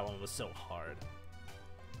wonder that one was so hard.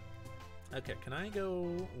 Okay, can I go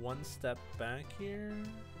one step back here?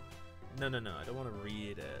 No, I don't want to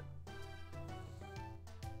read it.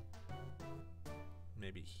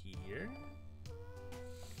 Maybe here?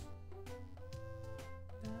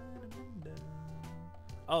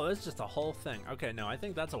 Oh, it's just a whole thing. Okay, no, I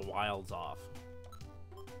think that's a wilds off.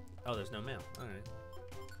 Oh, there's no mail. Alright.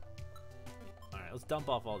 Alright, let's dump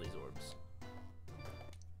off all these orbs.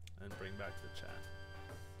 And bring back the chat.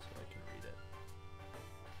 So I can read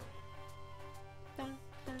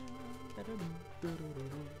it.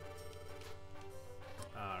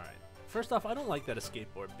 Alright. First off, I don't like that escape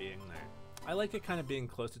orb being there. I like it kind of being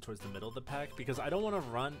closer towards the middle of the pack because I don't want to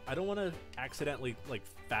run. I don't want to accidentally like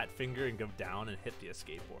fat finger and go down and hit the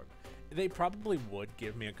escape orb. They probably would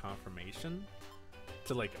give me a confirmation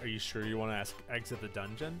to like, are you sure you want to exit the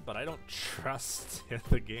dungeon? But I don't trust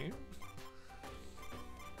the game.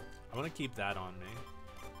 I want to keep that on me.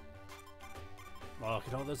 Oh, look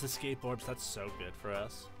at all those escape orbs. That's so good for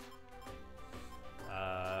us.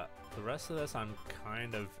 The rest of this I'm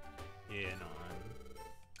kind of in on.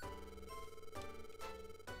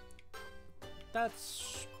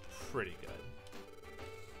 That's pretty good.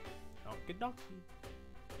 Okie dokie.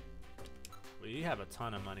 We have a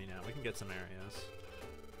ton of money now. We can get some areas.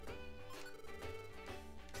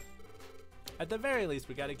 At the very least,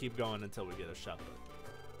 we gotta keep going until we get a shot.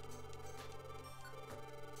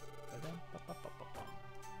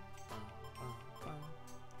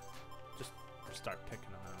 Just start picking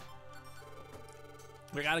them out.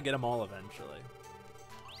 We gotta get them all eventually.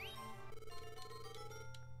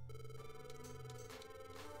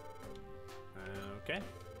 Okay.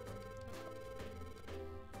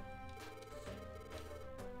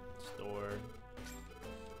 Store.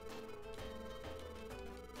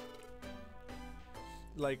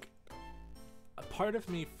 Like, a part of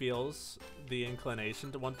me feels the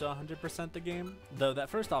inclination to want to 100% the game, though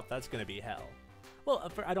that first off, that's gonna be hell.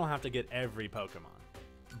 Well, I don't have to get every Pokemon,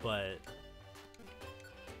 but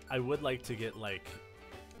I would like to get like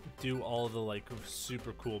do all the like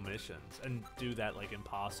super cool missions and do that like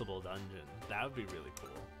impossible dungeon. That would be really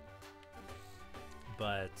cool.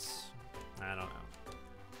 But I don't know.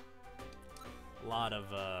 A lot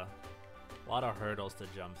of hurdles to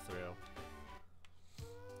jump through.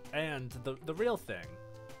 And the real thing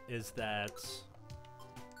is that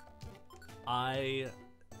I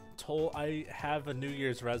have a New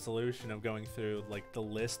Year's resolution of going through like the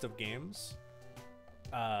list of games.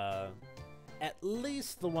 At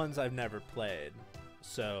least the ones I've never played.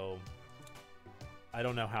 So I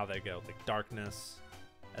don't know how they go. Like Darkness,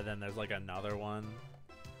 and then there's like another one.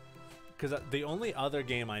 Because the only other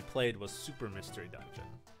game I played was Super Mystery Dungeon.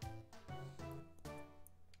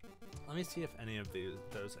 Let me see if any of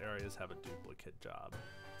those areas have a duplicate job.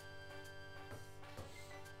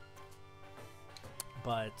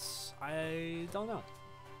 but I don't know.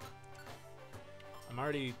 I'm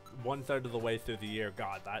already 1/3 of the way through the year.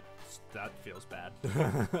 God, that feels bad.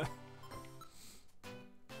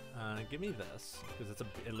 Give me this, because it's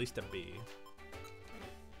at least a B.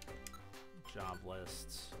 Job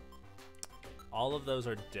lists. All of those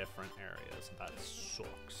are different areas. That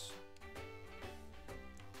sucks.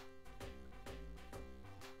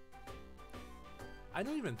 I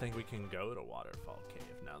don't even think we can go to Waterfall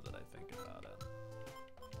Cave now that I think about it.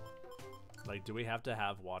 Like, do we have to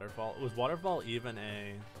have Waterfall? Was Waterfall even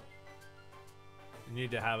a... You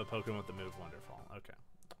need to have a Pokemon with the move Waterfall. Okay.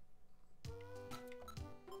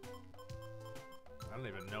 I don't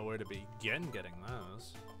even know where to begin getting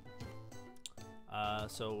those.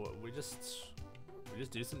 So we just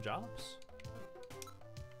do some jobs.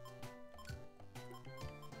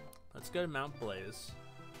 Let's go to Mount Blaze.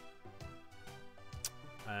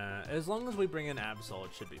 As long as we bring in Absol,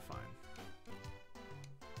 it should be fine.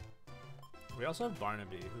 We also have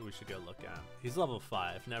Barnaby, who we should go look at. He's level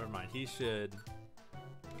 5. Never mind. He should...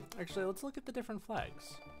 Actually, let's look at the different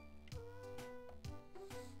flags.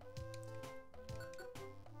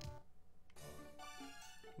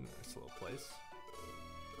 Nice little place.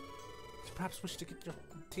 You perhaps wish to get your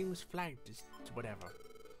team's flag to whatever.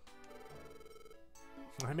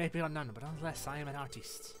 I may be unknown, but unless I am an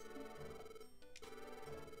artist.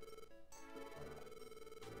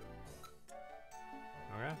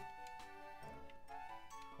 Okay.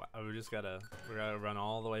 Wow, we gotta run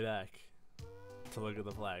all the way back to look at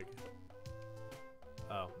the flag.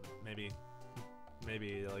 Oh, maybe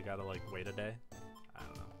I gotta like wait a day. I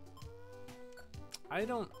don't know. I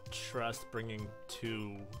don't trust bringing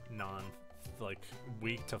 2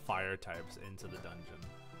 weak to fire types into the dungeon.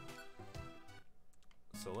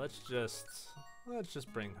 So let's just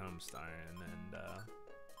bring Homestar in, and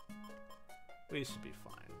we should be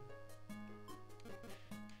fine.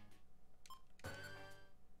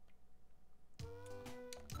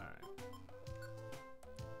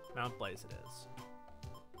 Mount Blaze it is.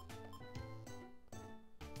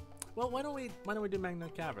 Well, why don't we do Magna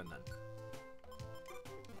Cavern then?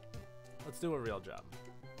 Let's do a real job.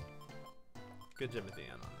 Good job at the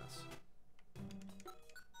end on this.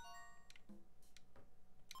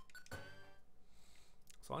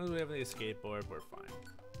 As long as we have the escape board, we're fine.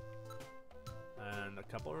 And a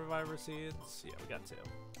couple Reviver Seeds. Yeah, we got 2.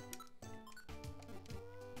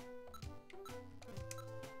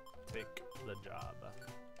 Take the job.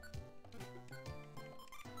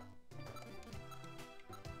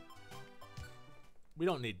 We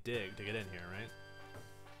don't need dig to get in here, right?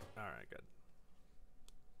 Alright, good.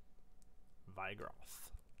 Vigroth.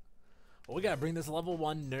 Well, we gotta bring this level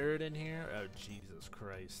 1 nerd in here. Oh, Jesus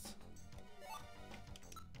Christ.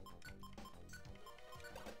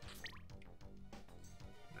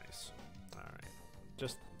 Nice. Alright.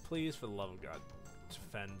 Just please, for the love of God,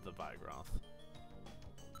 defend the Vigroth.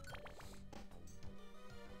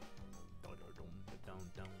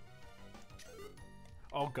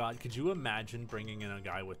 Oh god, could you imagine bringing in a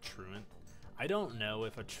guy with Truant? I don't know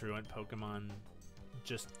if a Truant Pokemon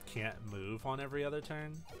just can't move on every other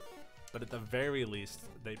turn, but at the very least,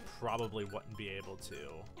 they probably wouldn't be able to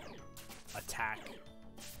attack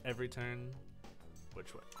every turn, which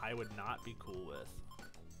I would not be cool with.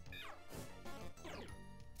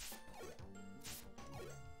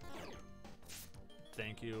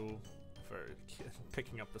 Thank you for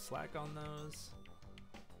picking up the slack on those.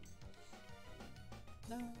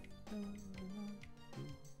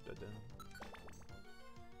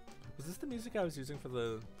 Was this the music I was using for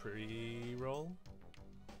the pre-roll?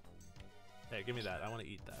 Hey, give me that. I want to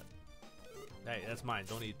eat that. Hey, that's mine.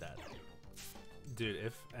 Don't eat that. Dude,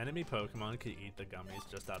 if enemy Pokemon could eat the gummies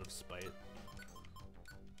just out of spite.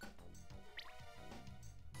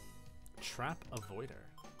 Trap Avoider.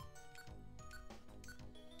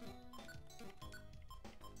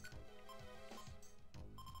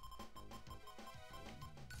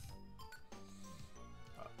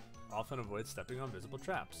 Often avoid stepping on visible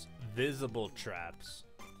traps. Visible traps.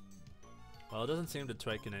 Well, it doesn't seem to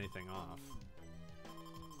taken anything off.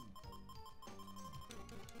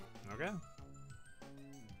 Okay.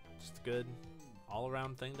 Just a good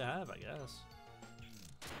all-around thing to have, I guess.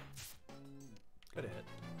 Good hit.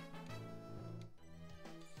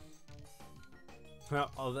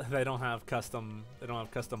 Oh, they don't have custom. They don't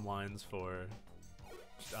have custom lines for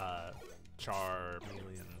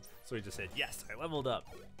Charmeleon. So he just said, "Yes, I leveled up."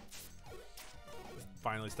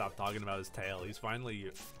 Finally stopped talking about his tail. He's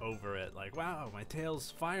finally over it. Like, wow, my tail's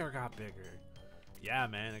fire got bigger. Yeah,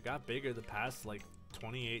 man, it got bigger the past like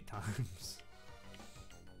 28 times.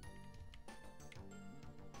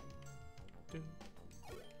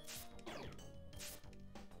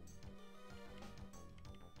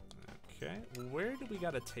 where do we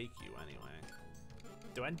gotta take you anyway?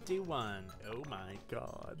 21. Oh my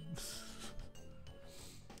god.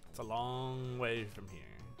 It's a long way from here.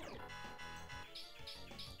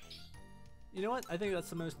 You know what? I think that's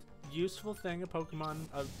the most useful thing a Pokemon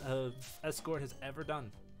Escort has ever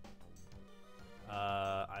done.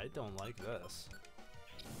 I don't like this.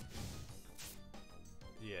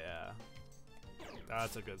 Yeah.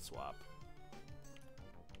 That's a good swap.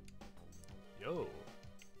 Yo.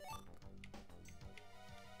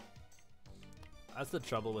 That's the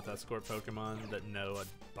trouble with Escort Pokemon that know a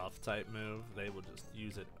buff type move. They will just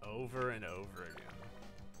use it over and over again.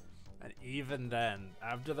 And even then,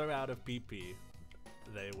 after they're out of PP,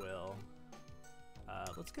 they will.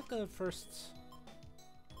 Let's get the first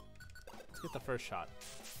shot.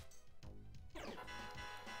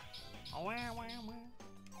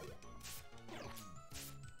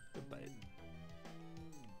 Good bite.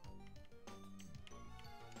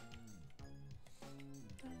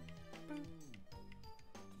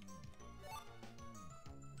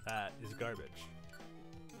 That is garbage.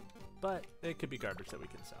 But it could be garbage that we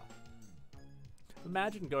can sell.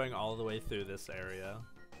 Imagine going all the way through this area,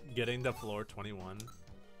 getting to floor 21.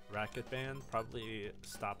 Racket Band probably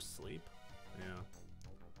stops sleep. Yeah.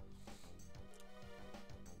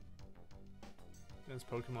 There's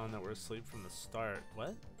Pokemon that were asleep from the start.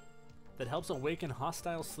 What? That helps awaken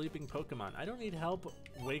hostile sleeping Pokemon. I don't need help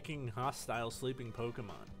waking hostile sleeping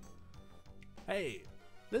Pokemon. Hey,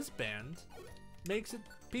 this band makes it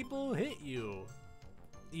people hit you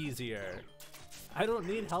easier. I don't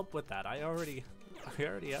need help with that. I already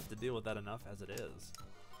have to deal with that enough as it is.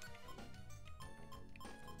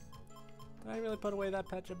 Did I really put away that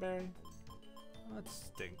Pecha Berry? Oh, that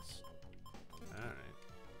stinks. Alright.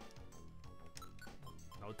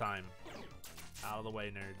 No time. Out of the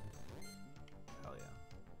way, nerd. Hell yeah.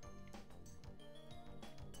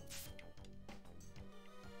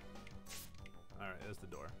 Alright, there's the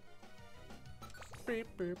door. Beep,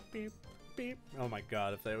 beep, beep, beep. Oh my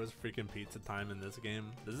god, if there was freaking pizza time in this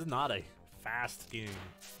game. This is not a fast game.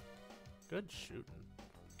 Good shooting.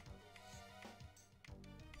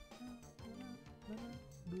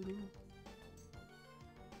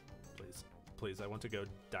 Please, please, I want to go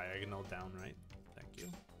diagonal down right. Thank you.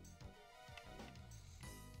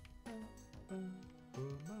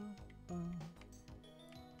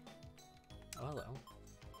 Oh, hello.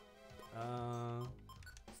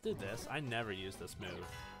 Let's do this. I never use this move.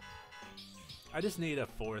 I just need a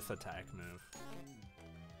 4th attack move.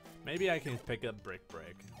 Maybe I can pick up Brick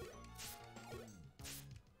Break.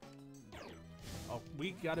 Oh,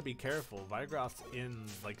 we gotta be careful. Vigroth's in,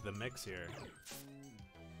 like, the mix here.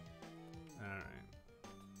 Alright.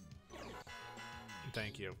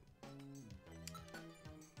 Thank you.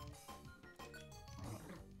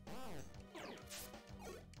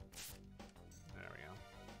 There we go.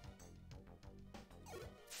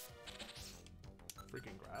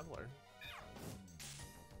 Freaking Graveler.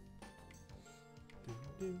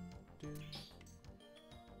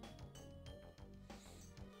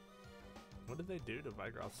 What did they do to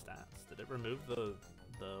Vigroth's stats? Did it remove the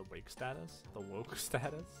wake status? The woke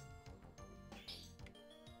status?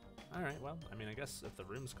 Alright, well, I mean, I guess if the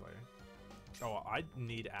room's clear. Oh, I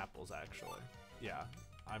need apples, actually. Yeah,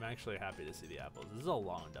 I'm actually happy to see the apples. This is a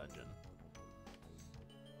long dungeon.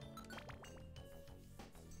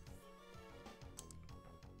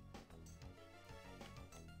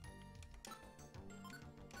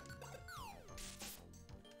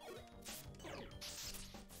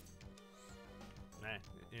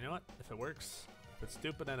 You know what? If it works, if it's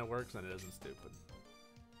stupid and it works, then it isn't stupid.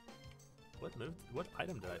 What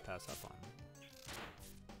item did I pass up on?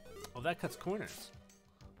 Oh, that cuts corners.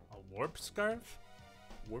 A warp scarf?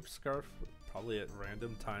 Warp scarf probably at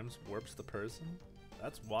random times warps the person?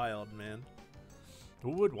 That's wild, man. Who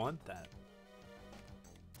would want that?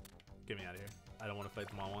 Get me out of here. I don't want to fight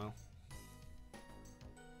them all while.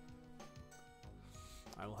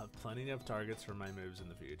 I will have plenty of targets for my moves in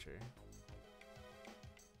the future.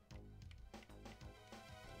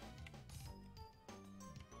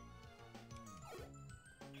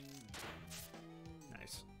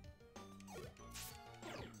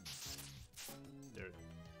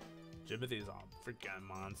 Jimothy's a freaking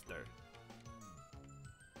monster.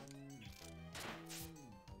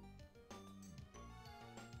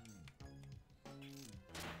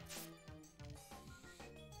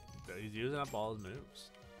 He's using up all his moves.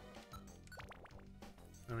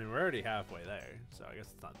 I mean, we're already halfway there, so I guess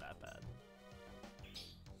it's not that bad.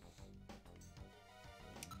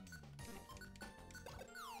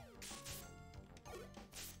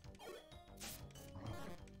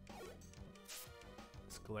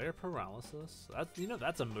 Glare paralysis. That's, you know,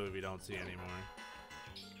 that's a move you don't see anymore.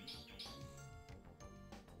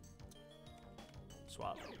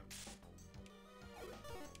 Swap.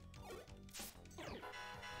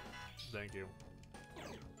 Thank you.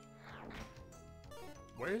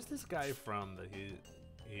 Where's this guy from that he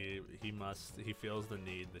feels the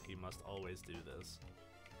need that he must always do this?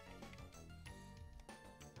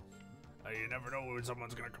 You never know when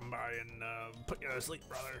someone's gonna come by and put you to sleep,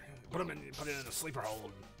 brother. Put it in a sleeper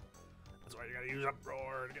hold. That's why you gotta use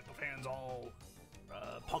uproar to get the fans all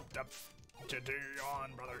pumped up to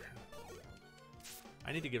yawn, brother.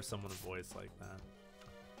 I need to give someone a voice like that.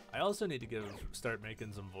 I also need to start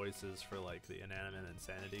making some voices for like the inanimate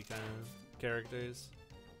insanity kind of characters.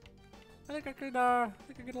 I think I could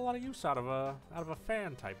get a lot of use out of a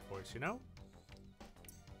fan type voice, you know.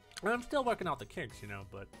 And I'm still working out the kinks, you know,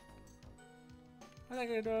 but I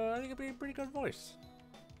think it'd be a pretty good voice.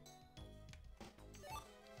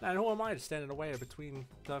 And who am I to stand in the way between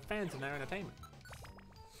the fans and their entertainment?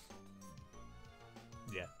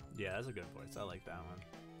 Yeah, that's a good voice. I like that one.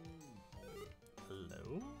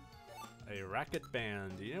 Hello? A racket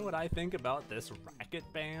band. Do you know what I think about this racket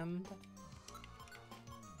band?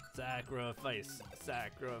 Sacrifice.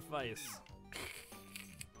 Sacrifice.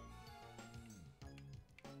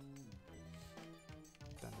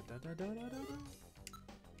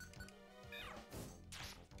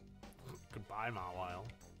 Goodbye, Mawile.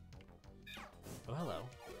 Oh, hello.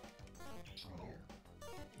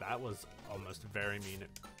 That was almost very mean.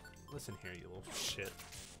 Listen here, you little shit.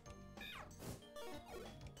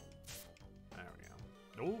 There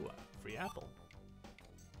we go. Ooh, free apple.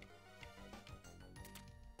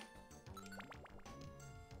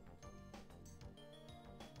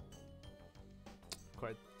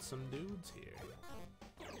 Quite some dudes here.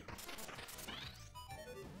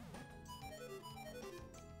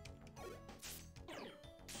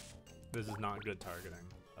 This is not good targeting.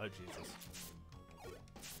 Oh, Jesus.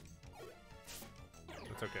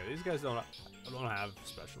 It's okay. These guys don't have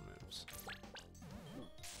special moves.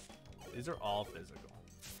 These are all physical.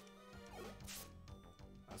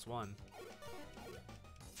 That's one.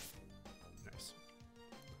 Nice.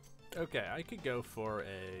 Okay, I could go for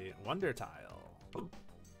a Wonder Tile. Alright,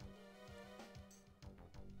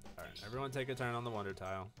 everyone take a turn on the Wonder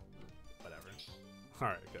Tile. Whatever.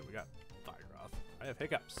 Alright, good. We got Fire Groth. I have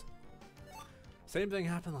hiccups. Same thing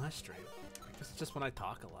happened last stream. I guess it's just when I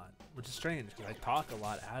talk a lot, which is strange because I talk a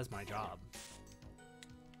lot as my job.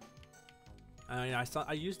 I mean,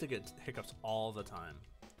 I used to get hiccups all the time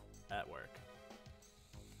at work,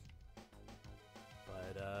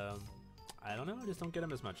 but I don't know. I just don't get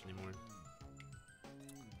them as much anymore.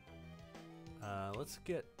 Let's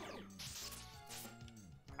get.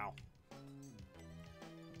 Ow.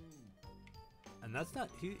 And that's not.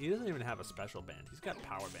 He doesn't even have a special band. He's got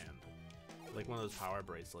power band. Like one of those power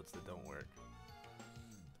bracelets that don't work.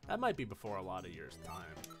 That might be before a lot of years'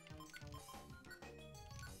 time.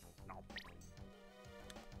 No.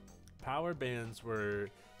 Power bands were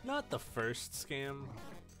not the first scam,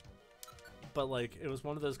 but like it was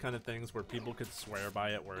one of those kind of things where people could swear by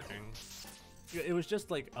it working. It was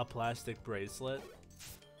just like a plastic bracelet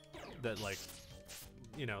that like,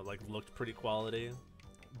 you know, like looked pretty quality,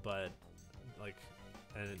 but like,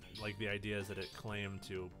 and like the idea is that it claimed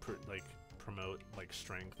to promote like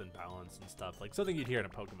strength and balance and stuff, like something you'd hear in a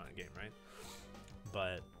Pokemon game, right?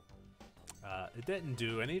 But it didn't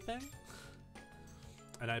do anything,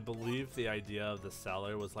 and I believe the idea of the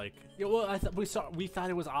seller was like, yeah, well, we thought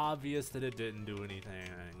it was obvious that it didn't do anything.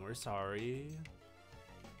 We're sorry.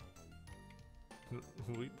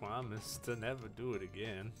 We promise to never do it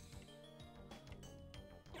again.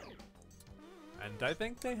 And I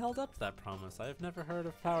think they held up to that promise. I've never heard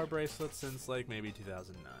of power bracelets since like maybe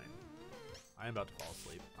 2009. I am about to fall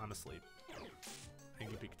asleep. I'm asleep.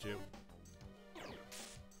 Thank you, Pikachu.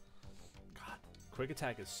 God, quick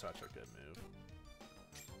attack is such a good move.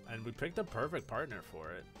 And we picked a perfect partner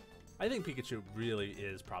for it. I think Pikachu really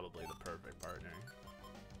is probably the perfect partner.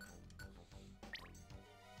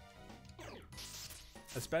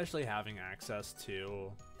 Especially having access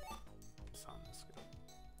to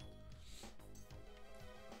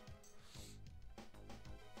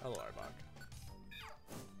hello, Arbok.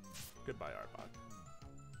 Goodbye, Arbok.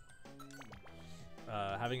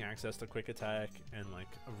 Having access to quick attack and like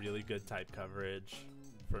a really good type coverage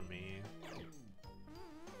for me.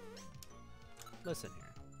 Listen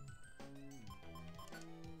here.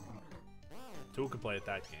 Who can play at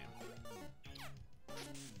that game?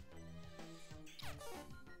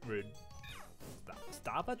 Rude.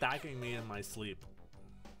 Stop attacking me in my sleep.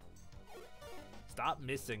 Stop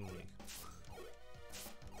missing me.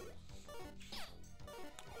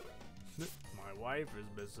 wife is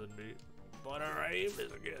missing me, but her aim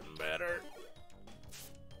is getting better.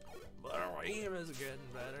 But her aim is getting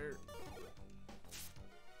better.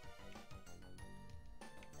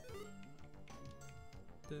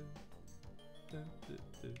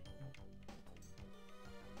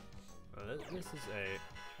 This is a...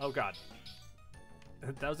 Oh god.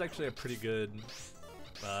 That was actually a pretty good,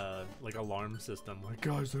 like, alarm system. Like,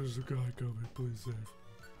 guys, there's a guy coming, please save.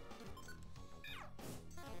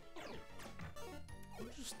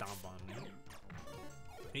 Don't just stomp on me.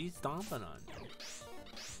 He's stomping on me.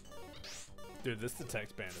 Dude, this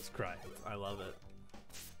text band is crying. I love it.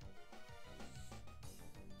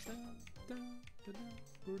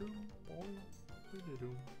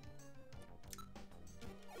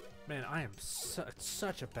 Man, I am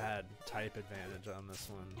such a bad type advantage on this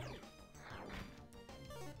one.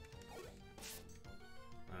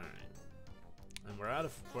 All right, and we're out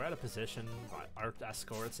of position. Our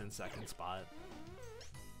escort's in second spot.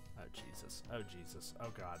 Oh Jesus! Oh Jesus!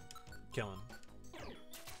 Oh God! Kill him!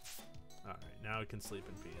 All right, now we can sleep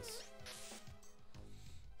in peace.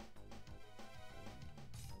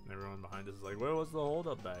 And everyone behind us is like, "Where was the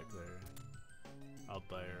holdup back there?" Up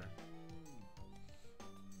there.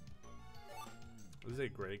 This is a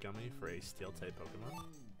gray gummy for a steel type Pokemon.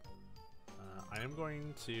 I am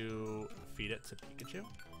going to feed it to Pikachu.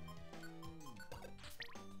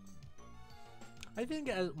 I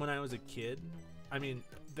think when I was a kid, I mean,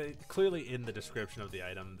 clearly in the description of the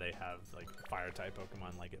item they have like fire type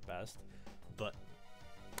Pokemon like it best, but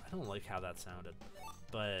I don't like how that sounded.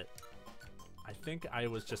 But I think I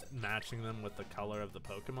was just matching them with the color of the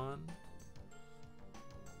Pokemon.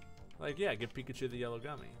 Like, yeah, give Pikachu the yellow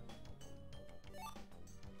gummy.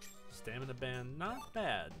 Stamina band, not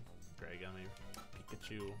bad. Gray gummy,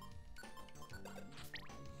 Pikachu.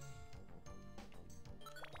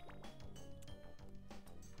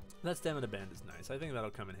 That stamina band is nice. I think that'll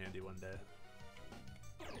come in handy one day.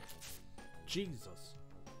 Jesus.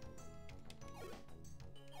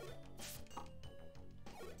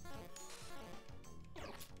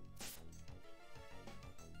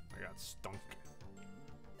 I got stunk.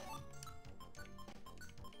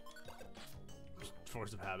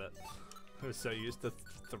 Force of habit. I was so used to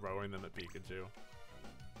throwing them at Pikachu.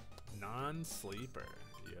 Non-sleeper.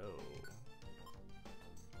 Yo.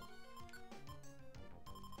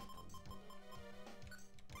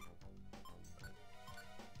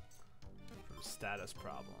 From status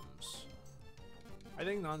problems. I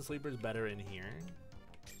think non-sleeper is better in here.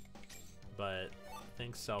 But I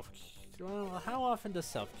think self-cure. Well, how often does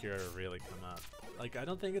self-cure really come up? Like, I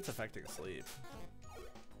don't think it's affecting sleep.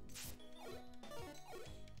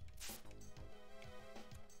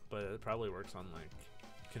 But it probably works on like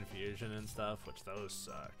confusion and stuff, which those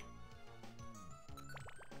suck.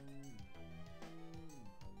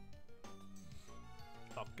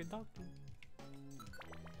 Okie dokie.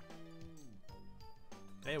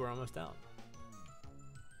 Hey, we're almost out.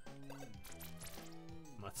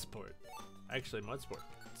 Mud Sport. Actually, Mud Sport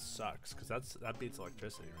sucks because that beats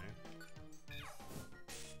electricity,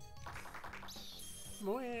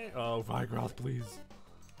 right? Oh, Vigroth, please.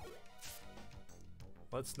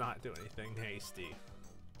 Let's not do anything hasty.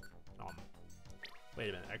 Wait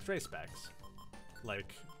a minute, X-ray specs.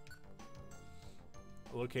 Like,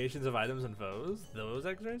 locations of items and foes? Those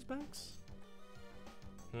X-ray specs?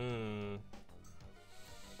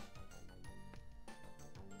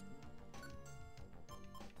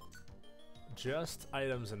 Just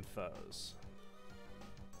items and foes.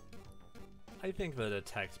 I think that a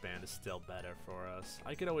text band is still better for us.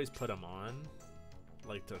 I could always put them on,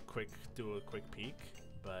 like to do a quick peek,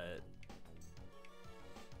 but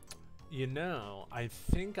you know, I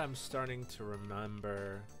think I'm starting to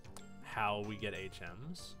remember how we get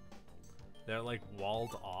HMs. They're like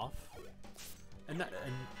walled off, and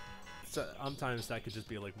so sometimes that could just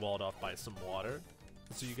be like walled off by some water.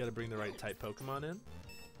 So you got to bring the right type Pokemon in.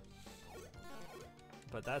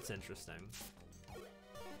 But that's interesting.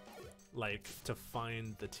 Like to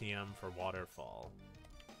find the TM for Waterfall.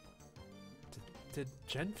 Did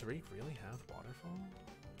Gen 3 really have Waterfall?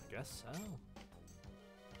 I guess so.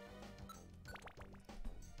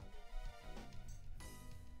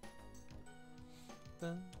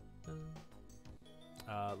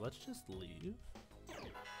 Let's just leave.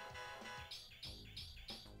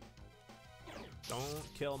 Don't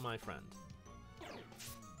kill my friend.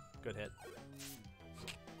 Good hit.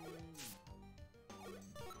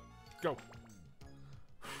 Go.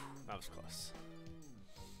 That was close.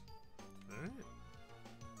 Alright.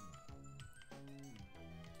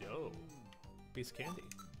 Yo. Piece of candy.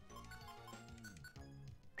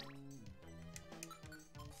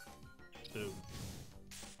 Boom.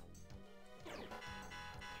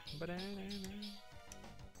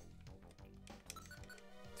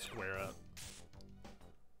 Square up.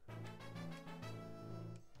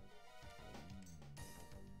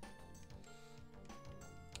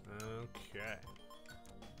 Okay.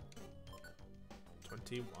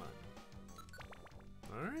 21.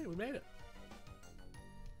 Alright, we made it.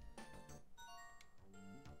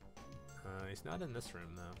 He's not in this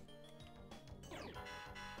room though.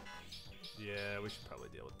 Yeah, we should probably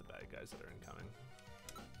deal with the bad guys that are incoming.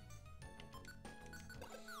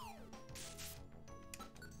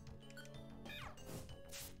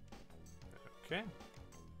 Okay.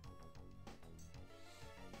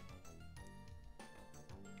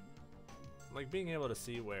 Like, being able to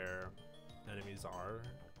see where enemies are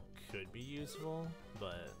could be useful,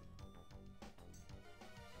 but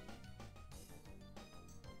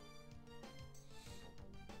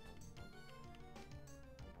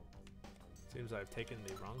seems I've taken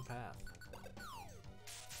the wrong path.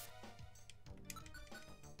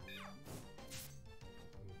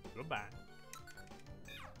 Goodbye.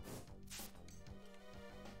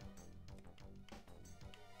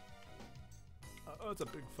 Oh, it's a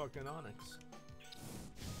big fucking onyx.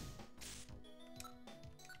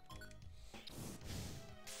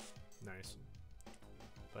 Nice.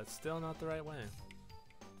 But still not the right way.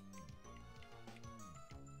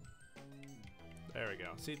 There we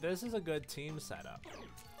go. See, this is a good team setup.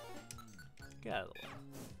 Get out of the way.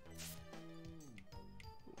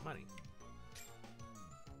 Ooh, money.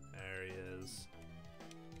 There he is.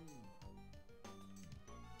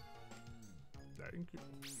 Thank you.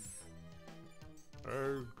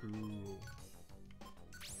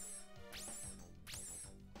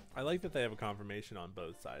 I like that they have a confirmation on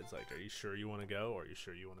both sides. Like, are you sure you want to go, or are you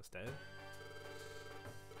sure you want to stay?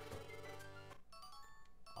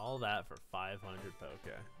 All that for 500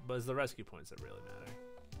 poke. But it's the rescue points that really matter.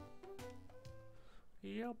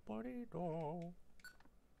 Yeah, buddy, no.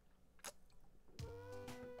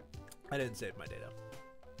 I didn't save my data.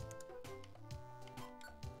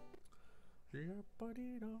 Yeah,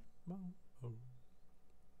 buddy, no.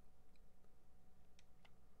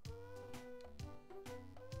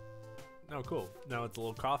 Oh, cool. Now it's a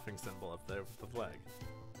little coughing symbol up there with the flag.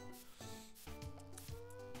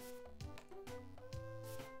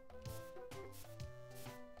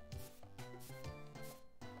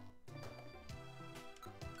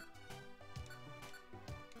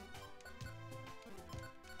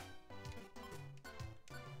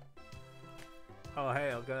 Oh,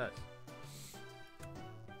 hey, I'll get it.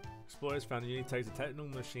 Explorers found unique types of technical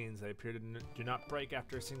machines. They appear to do not break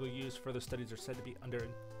after a single use. Further studies are said to be under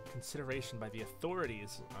consideration by the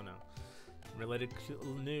authorities. Oh no. Related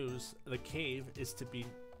news, the cave is to be...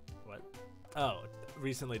 What? Oh,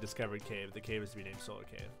 recently discovered cave. The cave is to be named Solar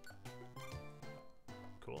Cave.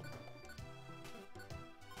 Cool.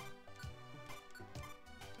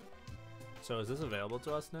 So is this available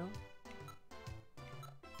to us now?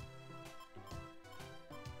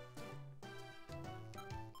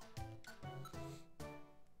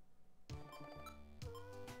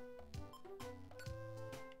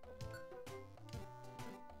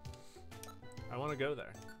 I want to go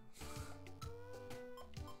there.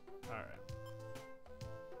 All right.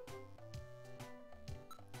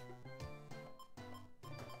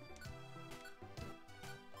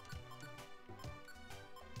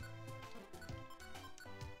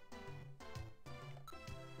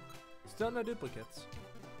 Still no duplicates.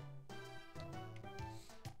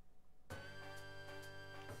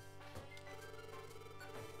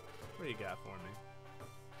 What do you got for me?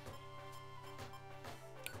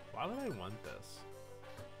 Why would I want this?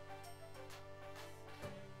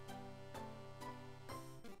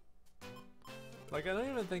 Like, I don't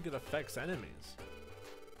even think it affects enemies.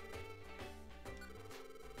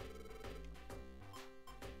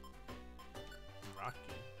 Rocky.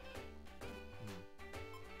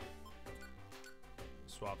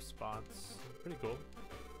 Swap spots. Pretty cool.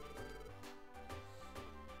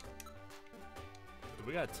 Dude,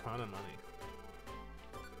 we got a ton of money.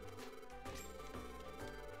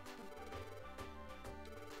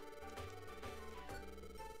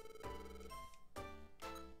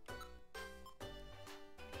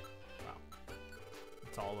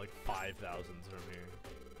 It's all like 5,000s from here.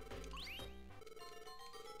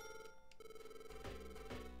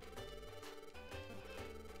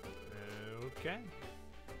 Okay.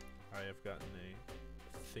 I have gotten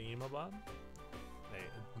a themabob,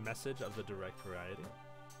 a message of the direct variety.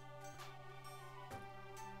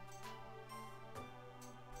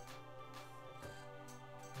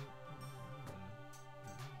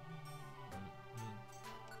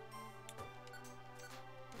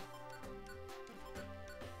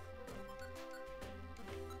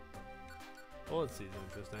 Bullet season,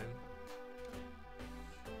 interesting.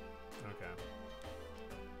 Okay.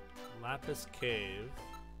 Lapis Cave.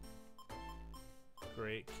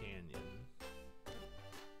 Great Canyon.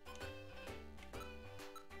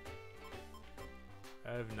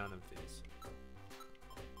 I have none of these.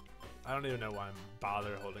 I don't even know why I'm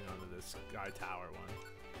bother holding on to this Sky Tower one.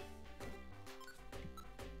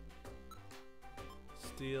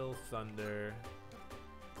 Steel, Thunder,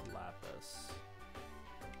 Lapis.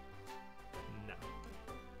 No.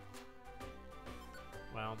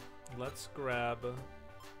 Well, let's grab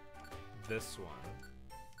this one.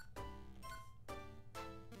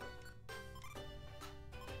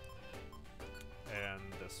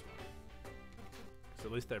 And this one. So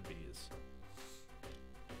at least they're bees.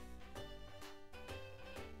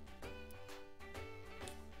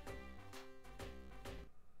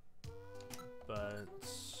 But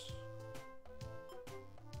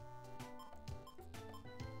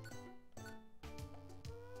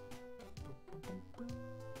we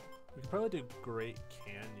could probably do Great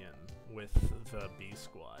Canyon with the bee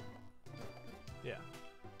squad. Yeah.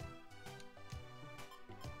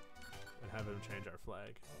 And have him change our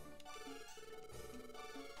flag.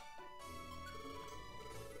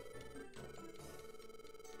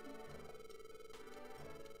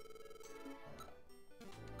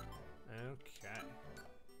 Okay.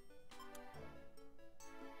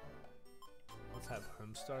 Let's have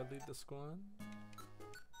Homestar lead the squad.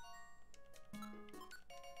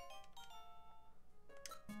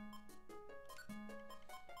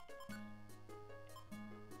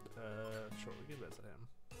 Sure, we can visit him.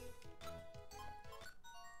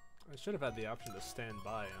 I should have had the option to stand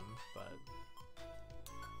by him, but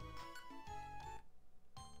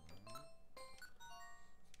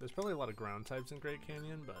there's probably a lot of ground types in Great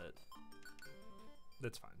Canyon, but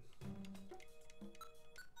that's fine.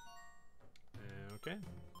 Okay.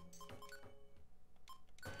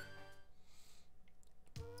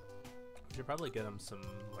 We should probably get him some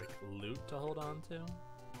like loot to hold on to.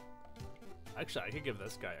 Actually, I could give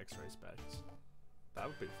this guy X-ray specs. That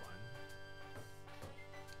would be fine.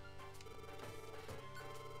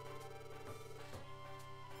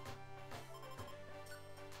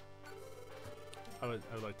 I would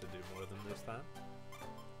like to do more than just that.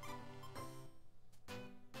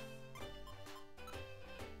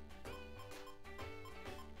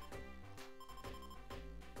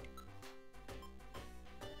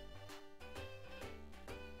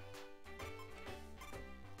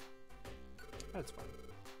 That's fine.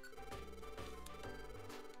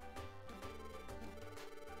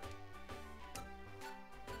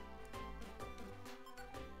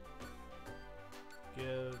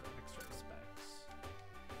 Give X-ray specs.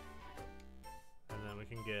 And then we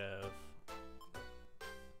can give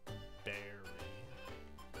Barry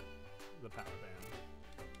the power band.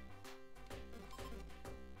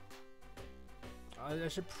 I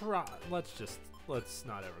should let's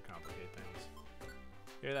not overcomplicate things.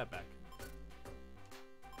 Hear that back.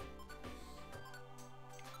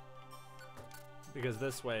 Because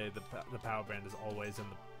this way, the power band is always in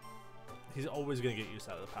the... He's always going to get use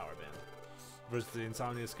out of the power band. Versus the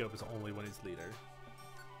Insomnia Scope is only when he's leader.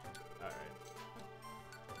 Alright.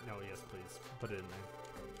 No, yes, please. Put it in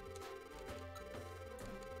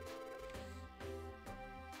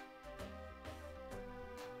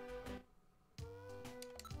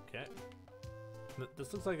there. Okay.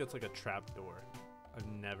 This looks like it's like a trap door. I've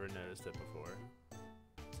never noticed it before.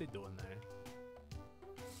 What's he doing there?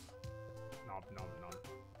 Nom, nom, nom.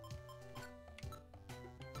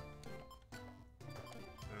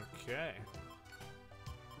 Okay.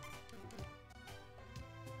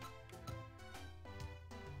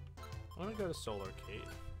 I want to go to Solar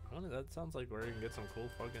Cave. That sounds like where you can get some cool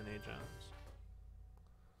fucking gems.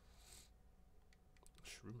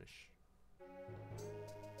 Shroomish.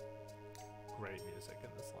 Great music in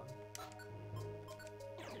this one.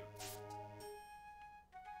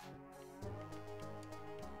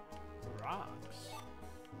 Rocks.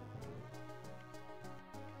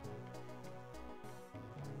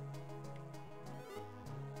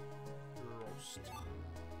 Roast.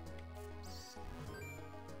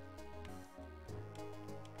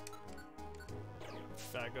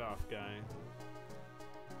 Back off, guy.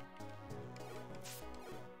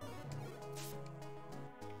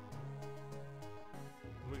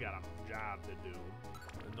 We got a job to do.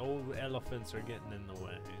 And no elephants are getting in the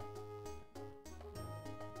way.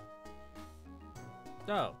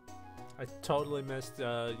 Oh, I totally missed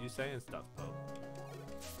you saying stuff, Pope.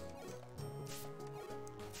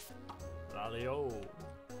 Lalio.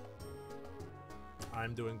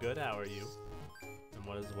 I'm doing good. How are you? And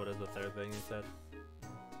what is the third thing you said?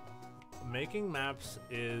 Making maps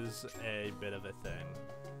is a bit of a thing.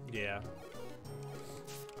 Yeah.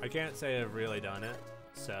 I can't say I've really done it,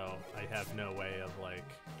 so I have no way of like...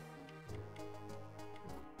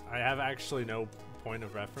 I have actually no point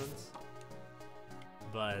of reference,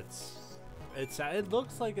 but it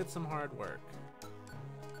looks like it's some hard work.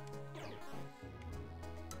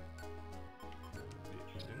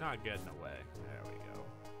 You're not getting away. There we go.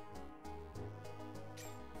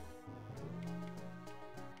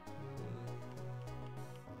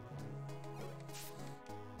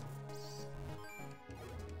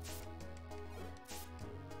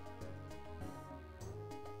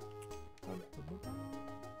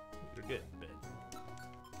 You're getting bit.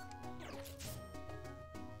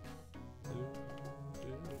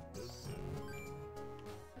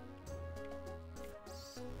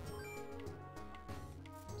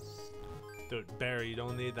 Dude, Barry, you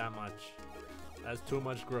don't need that much. That's too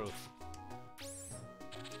much growth.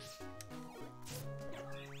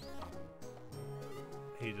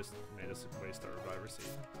 He just made us waste our reviver seed.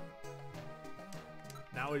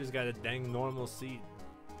 Now we just got a dang normal seed.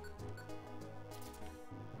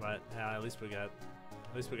 But yeah, at least we got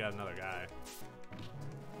another guy.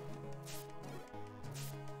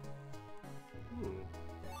 Ooh.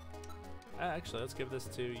 Actually, let's give this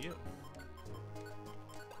to you.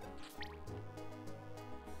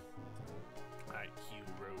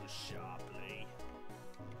 Sharply.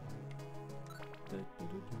 I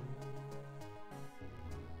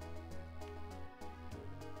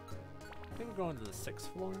think we're going to the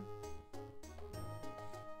 6th floor.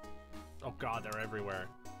 Oh god, they're everywhere.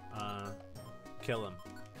 Kill him.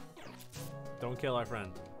 Don't kill our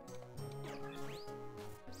friend.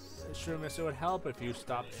 Sure, miss, it would help if you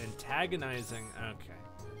stopped antagonizing. Okay.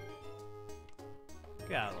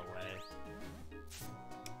 Get out of the way.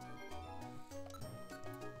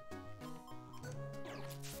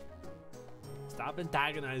 Stop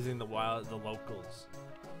antagonizing the locals.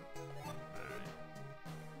 Alright.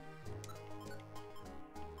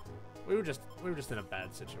 We were just in a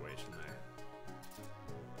bad situation there.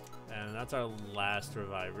 And that's our last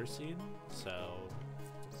reviver seed, so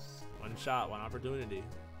one shot, one opportunity.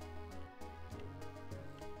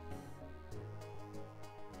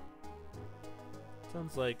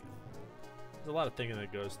 Sounds like there's a lot of thinking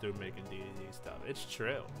that goes through making D&D stuff. It's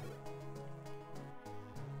true.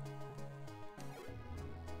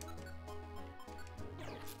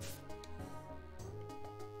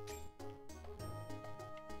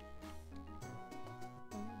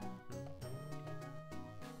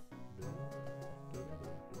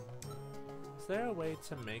 Is there a way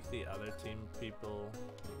to make the other team people?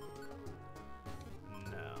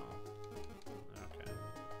 No. Okay.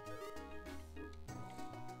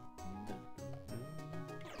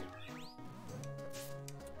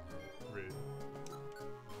 Rude.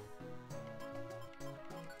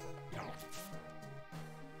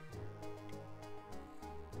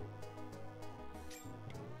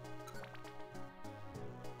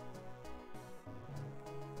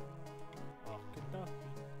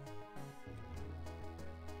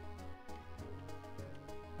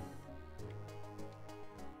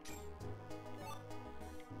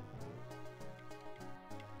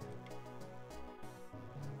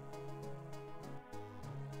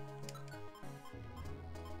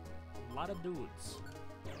 A lot of dudes.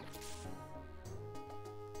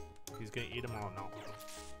 He's gonna eat them all now.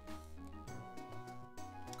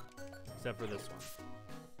 Except for this one.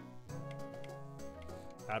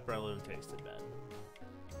 That probably tasted bad.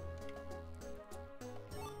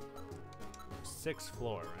 6th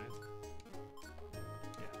floor, right?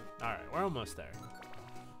 Yeah. Alright, we're almost there.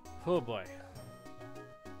 Oh boy.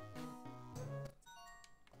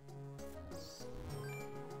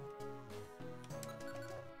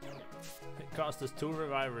 It cost us 2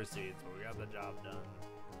 reviver seeds, but we got the job done.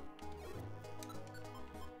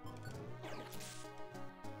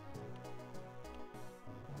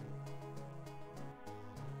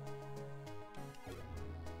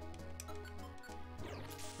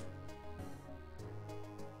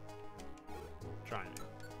 Try me.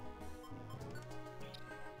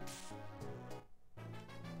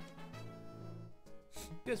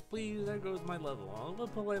 Yes, please, there goes my level. I'm a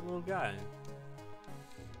polite little guy.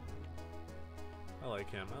 I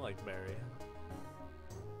like him. I like Barry.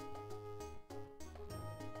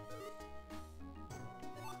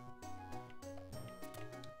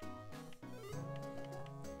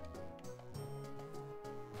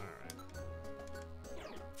 Alright.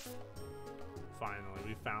 Finally,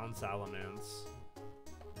 we found Salamence.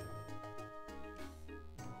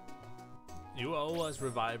 You owe us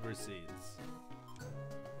reviver seeds.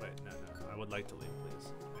 Wait, no. I would like to leave,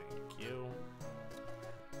 please. Thank you.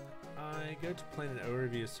 I go to plan an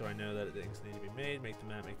overview so I know that things need to be made. Make the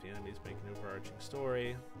map, make the enemies, make an overarching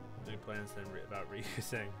story. New plans then about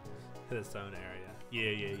reusing this own area.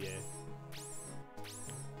 Yeah.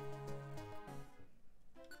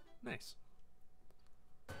 Nice.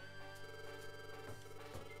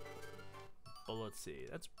 Bullet Seed.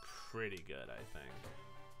 That's pretty good, I think.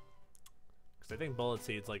 Because I think Bullet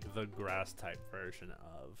Seed's like the grass type version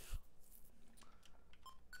of...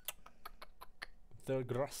 the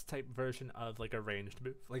grass type version of like a ranged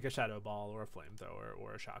move, like a Shadow Ball or a Flamethrower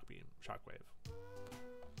or a Shock Beam, Shockwave.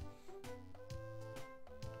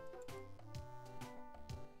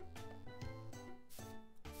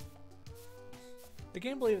 I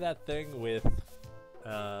can't believe that thing with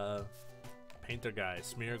Painter Guy,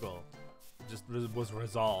 Smeargle, just was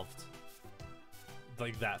resolved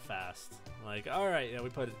like that fast. Like, alright, yeah, we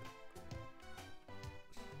put it.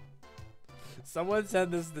 Someone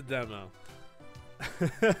send this to demo.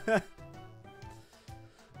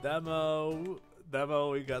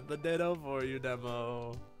 Demo, we got the ditto for you,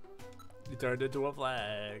 Demo. You turned into a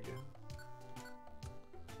flag.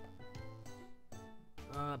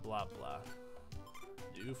 Blah blah.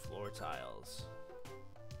 New floor tiles.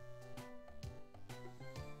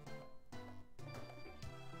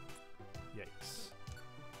 Yikes.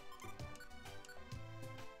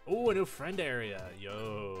 Oh, a new friend area.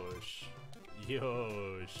 Yosh.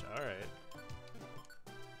 Alright.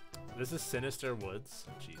 This is Sinister Woods.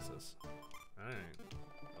 Jesus. Alright.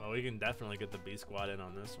 Well, we can definitely get the B Squad in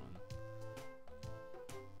on this one.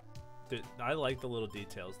 Dude, I like the little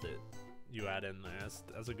details that you add in there.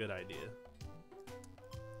 That's a good idea.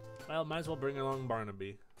 Well, might as well bring along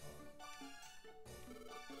Barnaby.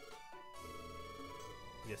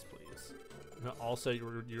 Yes, please. No, also,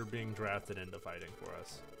 you're being drafted into fighting for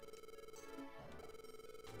us.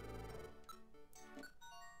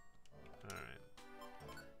 Alright.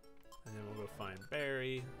 And then we'll go find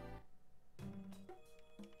Barry.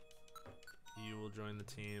 You will join the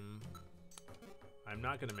team. I'm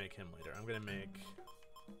not going to make him leader. I'm going to make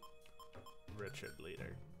Richard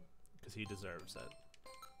leader. Because he deserves it.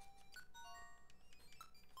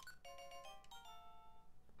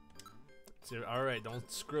 So, alright,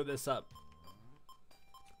 don't screw this up.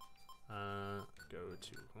 Go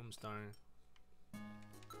to Homestar.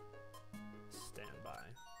 Standby.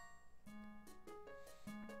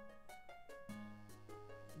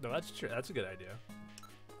 No, that's true. That's a good idea.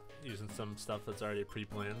 Using some stuff that's already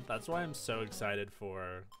pre-planned. That's why I'm so excited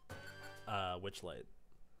for Witchlight.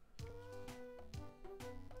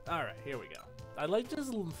 Alright, here we go. I like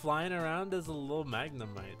just flying around as a little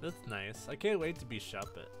Magnemite. That's nice. I can't wait to be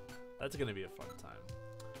Shuppet. That's gonna be a fun time.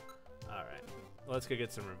 Alright, let's go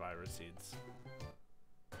get some Reviver Seeds.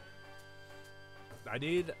 I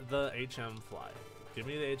need the HM Fly. Give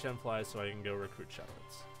me the HM Fly so I can go recruit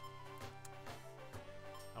Shuppets.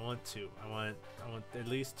 I want two. I want at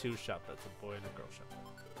least two Shuppets, a boy and a girl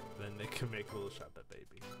Shuppet. Then they can make a little Shuppet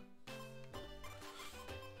baby.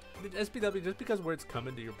 SPW, just because words come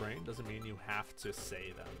into your brain doesn't mean you have to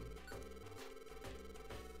say them.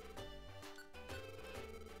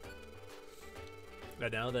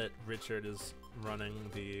 But now that Richard is running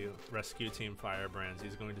the rescue team Firebrands,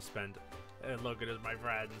 he's going to spend, hey, look at it, my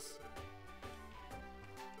friends.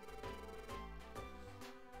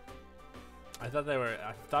 I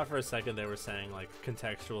thought for a second they were saying like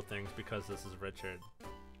contextual things because this is Richard.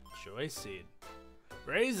 Joy Seed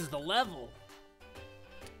raises the level.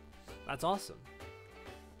 That's awesome.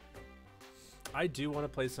 I do want to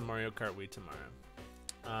play some Mario Kart Wii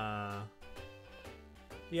tomorrow.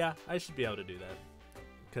 Yeah, I should be able to do that.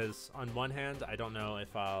 Because on one hand, I don't know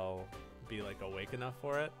if I'll be like awake enough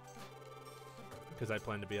for it. Because I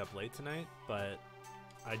plan to be up late tonight, but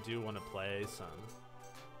I do want to play some.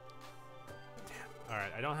 Damn.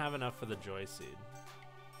 Alright, I don't have enough for the Joy Seed,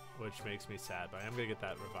 which makes me sad, but I am going to get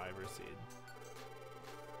that Reviver Seed.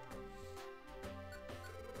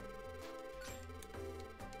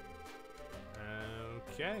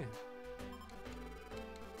 Okay.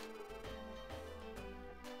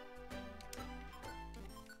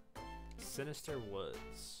 Sinister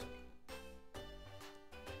Woods.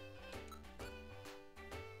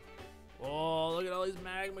 Oh, look at all these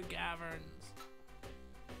magma caverns.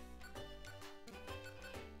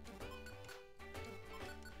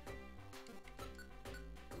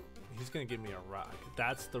 He's gonna give me a rock.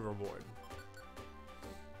 That's the reward.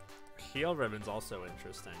 Heal Ribbon's also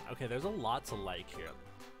interesting. Okay, there's a lot to like here.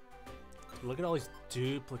 Look at all these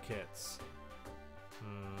duplicates.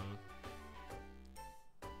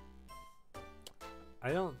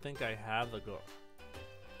 I don't think I have the goal.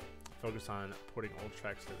 Focus on porting old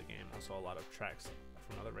tracks to the game. Also a lot of tracks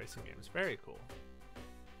from other racing games. Very cool.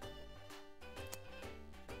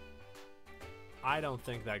 I don't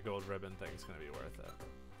think that gold ribbon thing's gonna be worth it.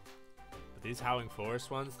 But these Howling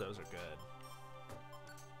Forest ones, those are good.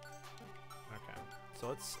 Okay, so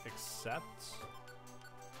let's accept.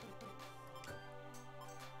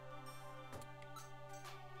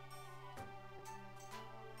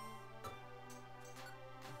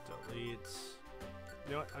 Delete.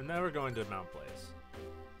 You know what? I'm never going to Mount Blaze.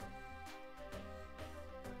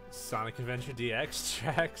 Sonic Adventure DX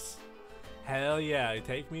tracks. Hell yeah!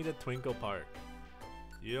 Take me to Twinkle Park.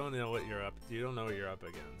 You don't know what you're up. You don't know what you're up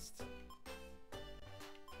against.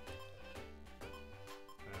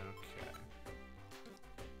 Okay.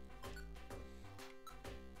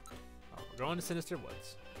 Oh, we're going to Sinister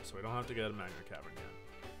Woods, so we don't have to go to Magna Cavern yet.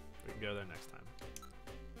 We can go there next time.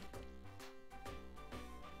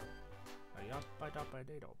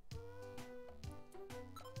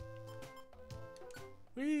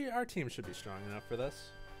 Our team should be strong enough for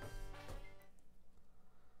this.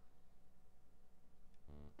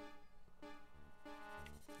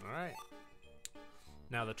 Alright.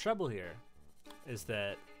 Now the trouble here is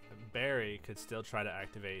that Barry could still try to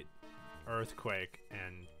activate Earthquake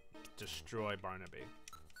and destroy Barnaby.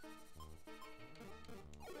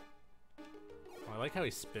 Oh, I like how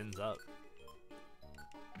he spins up.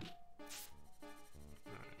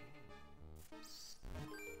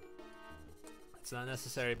 It's not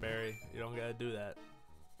necessary, Barry. You don't gotta do that.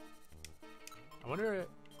 I wonder.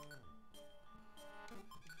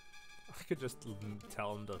 I could just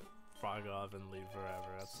tell him to frog off and leave forever.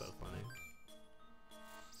 That's so funny.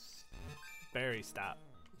 Barry, stop.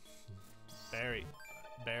 Barry.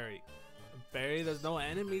 Barry. Barry, there's no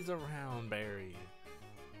enemies around, Barry.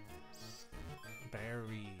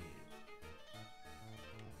 Barry.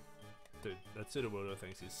 Dude, that Sudowoodo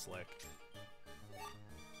thinks he's slick.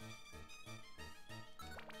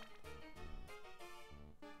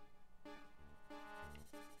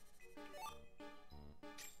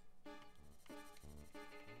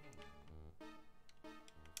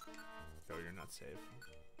 Oh, you're not safe.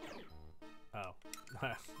 Oh.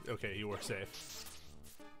 Okay, you were safe.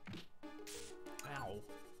 Ow.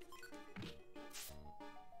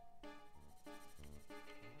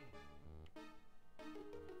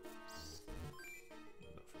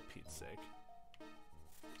 No, for Pete's sake.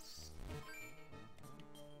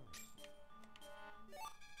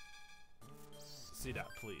 See that,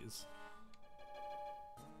 please.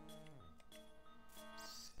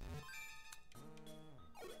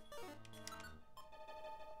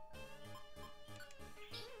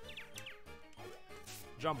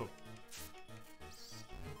 Jump him.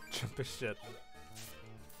 Jump his shit.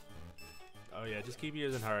 Oh yeah, just keep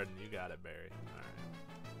using Harden. You got it, Barry. Alright.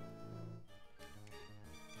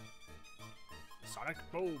 Sonic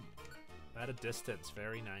Boom! At a distance,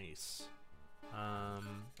 very nice. I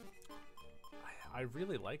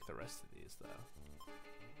really like the rest of these though.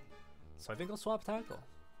 So I think I'll swap tackle.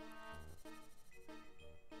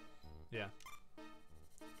 Yeah.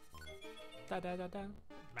 Da da da da.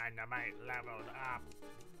 Magnemite leveled up.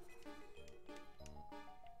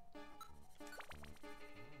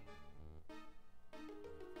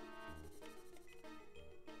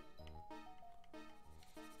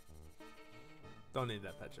 Don't need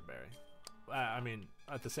that Pecha Berry. I mean,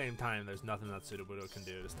 at the same time, there's nothing that Sudowoodo can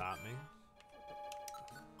do to stop me.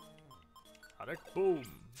 Sonic Boom!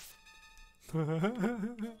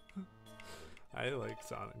 I like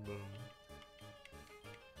Sonic Boom.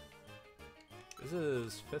 This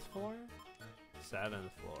is 5th floor?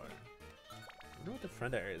 7th floor. I wonder what the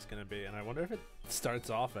front area is going to be, and I wonder if it starts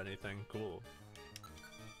off anything cool.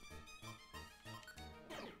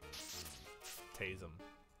 Tase them.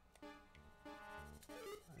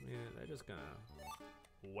 I mean, they're just gonna...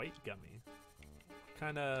 White Gummy.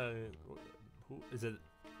 Kinda... Who is it?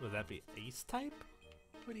 Would that be Ace type?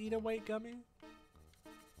 Would eat a White Gummy?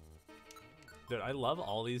 Dude, I love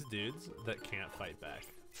all these dudes that can't fight back.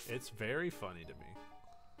 It's very funny to me.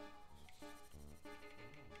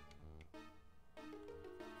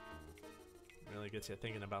 Really gets you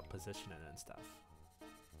thinking about positioning and stuff.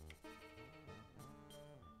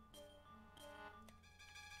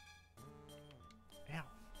 Ow.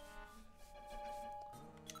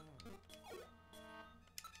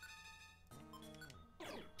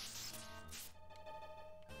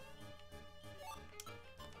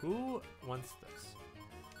 Who wants this?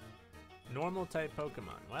 Normal type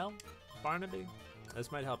Pokemon. Well, Barnaby,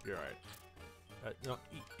 this might help your art. No,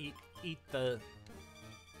 eat the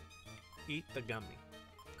gummy.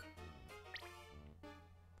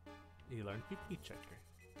 You learn PP checker.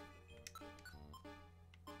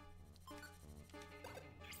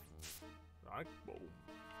 Right, boom.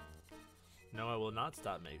 No, I will not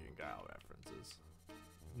stop making Guile references.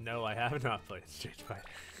 No, I have not played Street Fighter.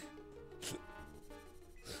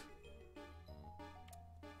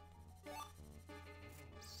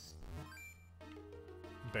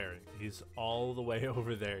 Barry, he's all the way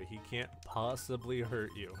over there. He can't possibly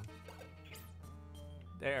hurt you.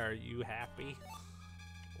 There, are you happy?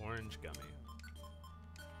 Orange gummy.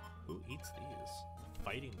 Who eats these?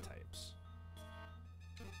 Fighting types.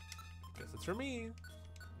 Guess it's for me.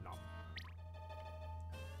 No.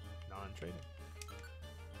 Non-trading.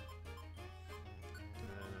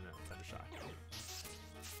 No. Thunder shock.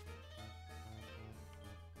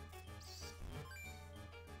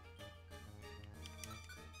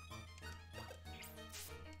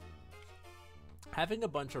 Having a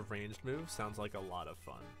bunch of ranged moves sounds like a lot of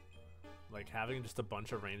fun. Like having just a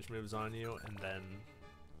bunch of ranged moves on you and then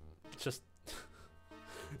just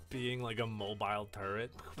being like a mobile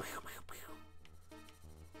turret.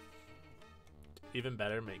 Even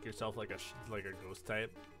better, make yourself like a ghost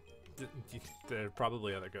type. There are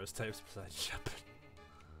probably other ghost types besides Shepard.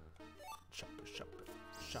 Shepard.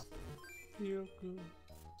 Feel good.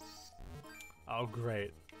 Oh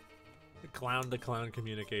great. The clown to clown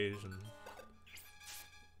communication.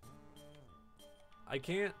 I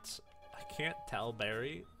can't tell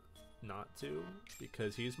Barry not to,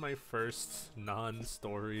 because he's my first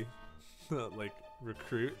non-story like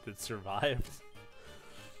recruit that survived.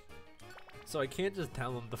 So I can't just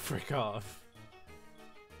tell him to frick off.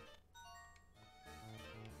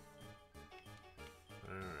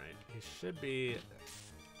 Alright, he should be...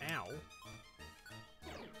 Ow.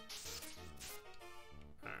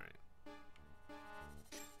 Alright.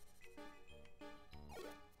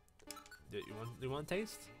 You want a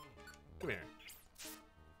taste? Come here.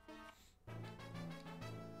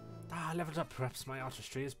 Ah, leveled up. Perhaps my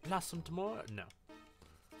artistry has blossomed more? No.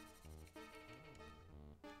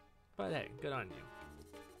 But hey, good on you.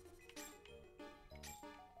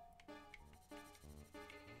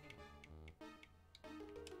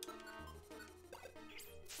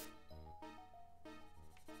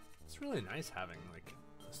 It's really nice having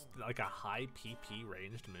like a high PP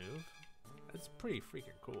ranged move. That's pretty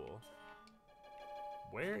freaking cool.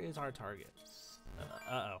 Where is our target?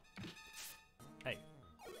 Uh-oh. Hey.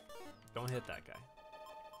 Don't hit that guy.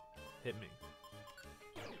 Hit me.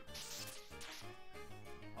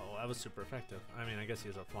 Oh, that was super effective. I mean, I guess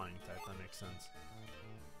he's a flying type. That makes sense.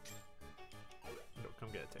 Go, come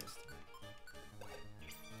get a taste.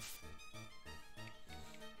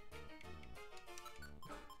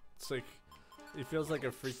 It's like... It feels like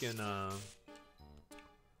a freaking,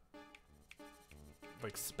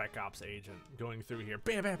 like Spec Ops agent going through here.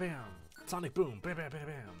 Bam, bam, bam! Sonic boom! Bam, bam, bam,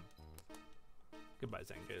 bam! Goodbye,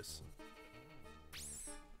 Zangoose.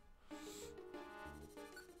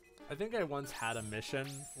 I think I once had a mission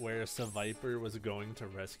where Viper was going to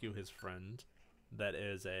rescue his friend that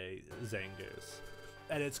is a Zangoose.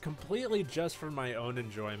 And it's completely just for my own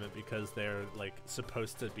enjoyment because they're like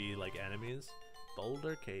supposed to be like enemies.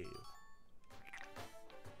 Boulder Cave.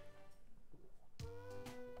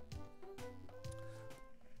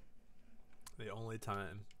 The only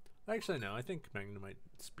time. Actually, no, I think Magnemite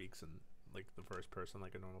speaks in like the first person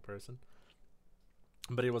like a normal person.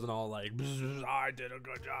 But he wasn't all like, I did a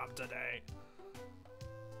good job today.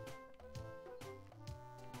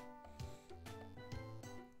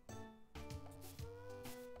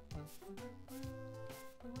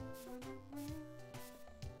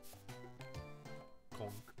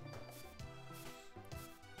 Conk.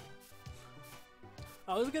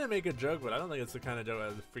 I was gonna make a joke, but I don't think it's the kind of joke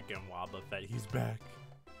as a freaking Wobba Fett. He's back.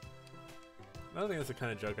 I don't think it's the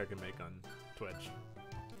kind of joke I can make on Twitch.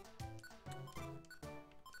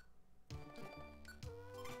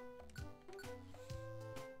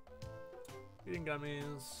 Eating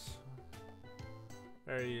gummies.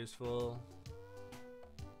 Very useful.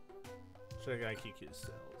 Check IQQ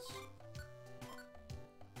cells.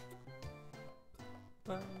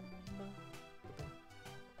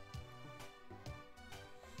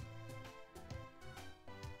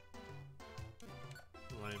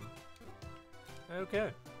 Lame.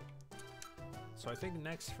 Okay. So I think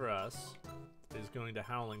next for us is going to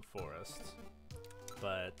Howling Forest,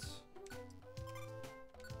 but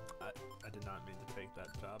I did not mean to take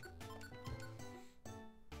that job.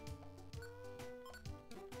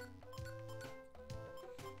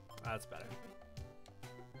 That's better.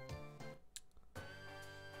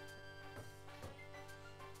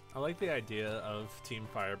 I like the idea of Team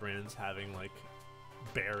Firebrands having like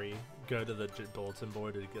Barry go to the bulletin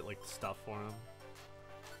board to get like stuff for him.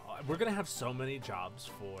 We're gonna have so many jobs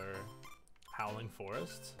for Howling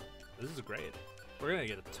Forest. This is great. We're gonna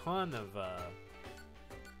get a ton of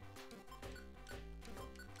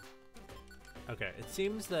Okay, it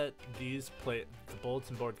seems that the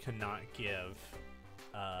bulletin board cannot give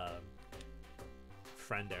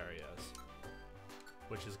friend areas,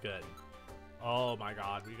 which is good. Oh my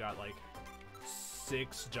god, we got like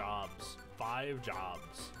 6 jobs, 5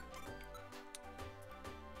 jobs.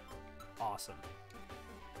 Awesome.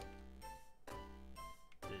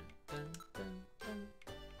 Dun, dun, dun, dun.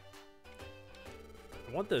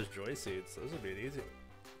 I want those joy seeds. Those would be easy.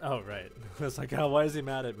 Oh, right. It's like, oh, why is he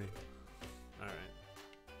mad at me? Alright.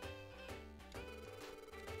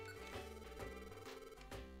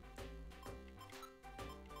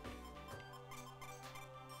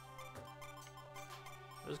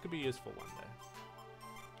 Those could be useful one day.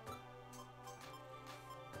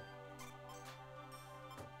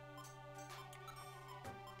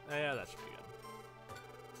 Yeah, that should be good.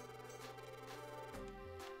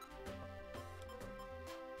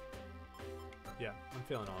 Yeah, I'm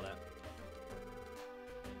feeling all that.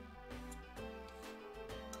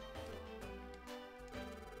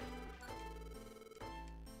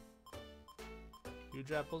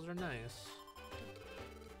 Huge apples are nice,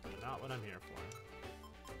 but not what I'm here for.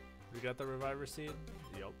 We got the reviver seed?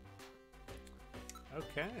 Yup.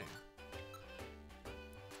 Okay.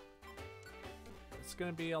 It's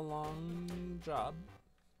gonna be a long job.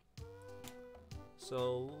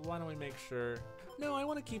 So why don't we make sure... No, I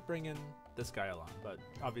want to keep bringing this guy along, but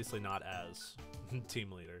obviously not as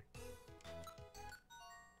team leader.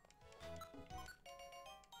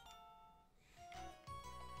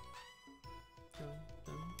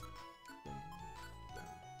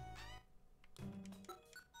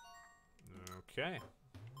 Okay.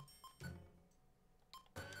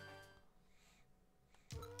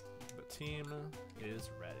 The team is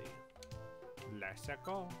ready. Let's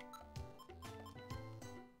go.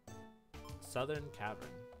 Southern Cavern.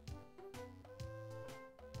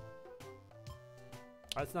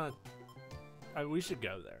 That's not. We should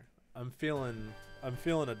go there. I'm feeling a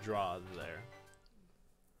draw there.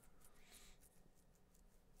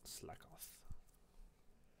 Slackoth.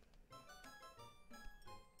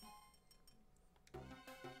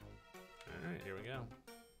 All right, here we go.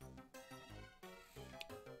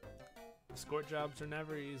 Escort jobs are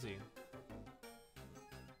never easy.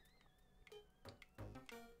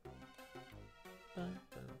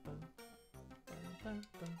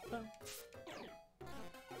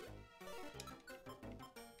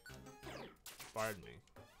 Pardon me.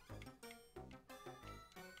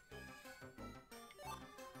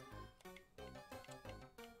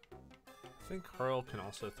 I think Hurl can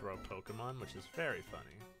also throw Pokemon, which is very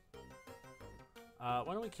funny.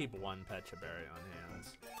 Why don't we keep one Pecha Berry on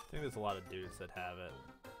hands? I think there's a lot of dudes that have it.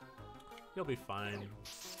 You'll be fine.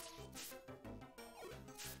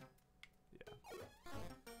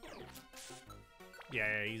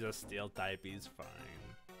 Yeah, he's a steel type, he's fine.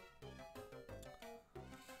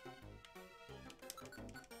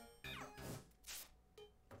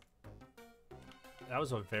 That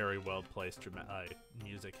was a very well placed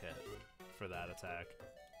music hit for that attack.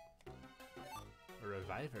 A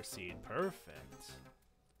Reviver Seed, perfect.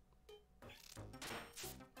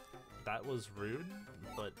 That was rude,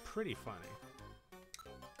 but pretty funny.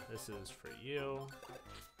 This is for you.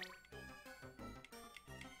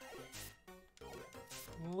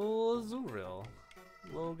 Little Zuril,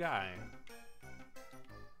 little guy.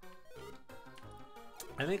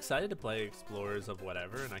 I'm excited to play Explorers of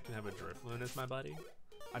whatever, and I can have a Drifloon as my buddy.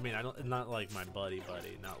 I mean, I don't, not like my buddy,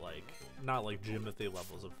 not like Jimothy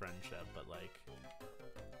levels of friendship, but like,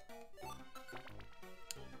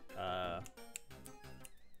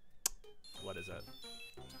 what is it?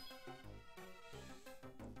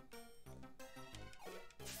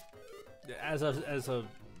 As a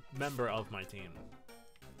member of my team.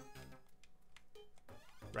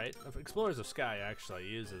 Right? Explorers of Sky actually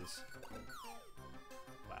uses...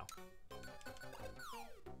 Wow.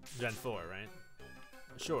 Gen 4, right?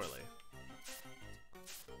 Surely.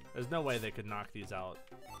 There's no way they could knock these out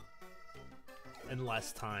in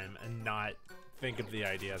less time and not think of the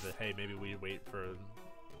idea that, hey, maybe we wait for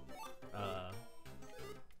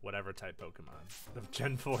whatever type Pokemon. The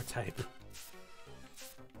Gen 4 type.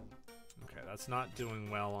 Okay, that's not doing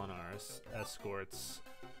well on our escorts.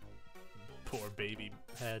 Poor baby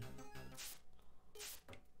head.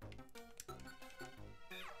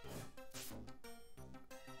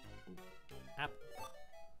 Apple.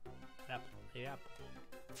 Apple. Hey, apple.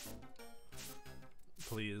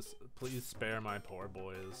 Please, please spare my poor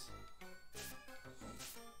boys.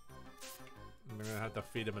 I'm gonna have to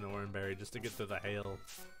feed him an Oranberry just to get through the hail.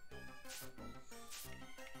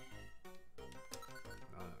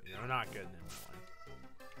 You're not getting in my way.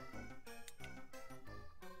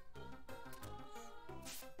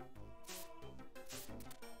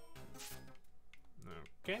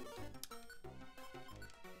 Okay.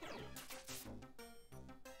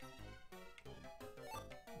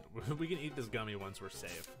 We can eat this gummy once we're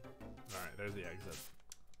safe. Alright, there's the exit.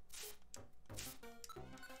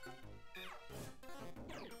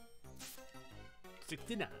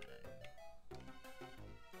 $69.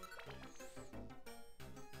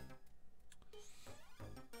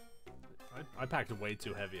 I packed way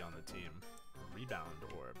too heavy on the team. Rebound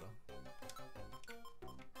orb.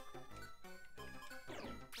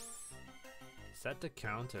 Set to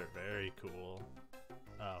counter, very cool.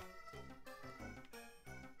 Oh.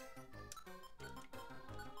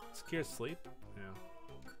 Secure sleep? Yeah.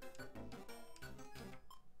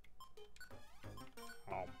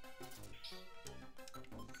 Oh.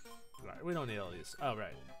 Right, we don't need all these. Oh,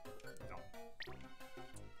 right. No.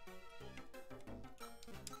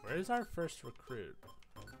 Where's our first recruit?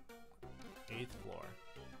 8th floor.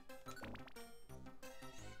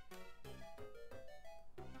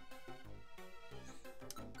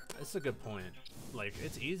 This is a good point. Like,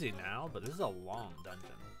 it's easy now, but this is a long dungeon.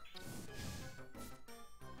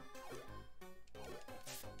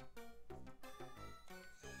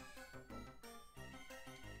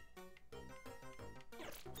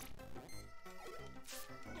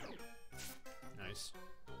 Nice.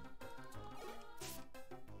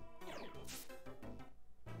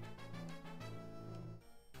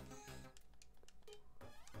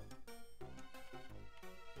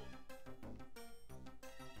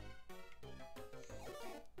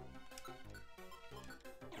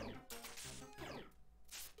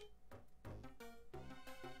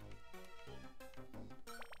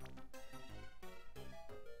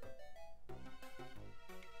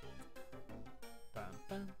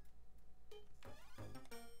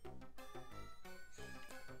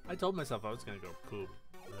 I told myself I was gonna go poop,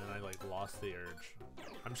 and then I like lost the urge.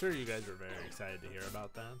 I'm sure you guys are very excited to hear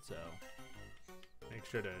about that, so make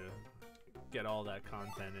sure to get all that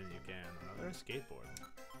content in you can. Another skateboard.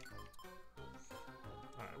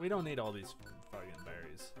 Alright, we don't need all these fucking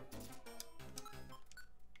berries.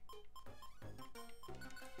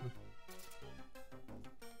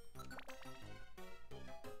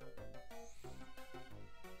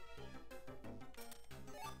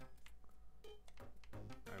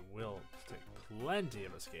 Will take plenty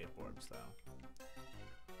of escape orbs though,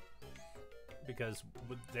 because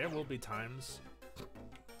there will be times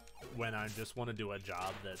when I just want to do a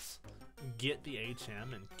job that's get the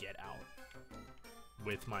HM and get out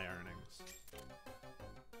with my earnings.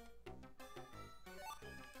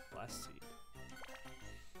 Last seed.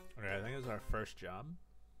 Okay, I think this is our first job.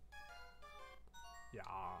 Yeah.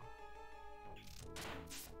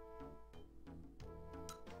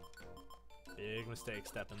 Big mistake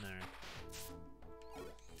stepping there.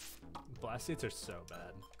 Blast seeds are so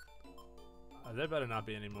bad. There better not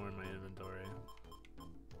be any more in my inventory.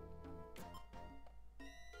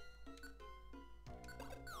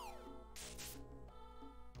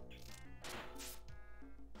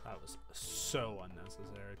 That was so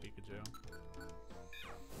unnecessary, Pikachu.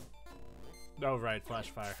 Oh right,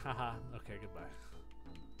 flash fire. Haha. Okay, goodbye.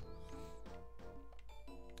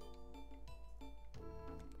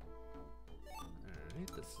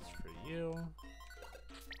 This is for you.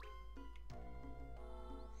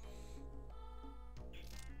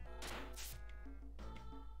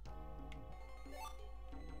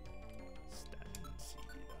 Standing seed.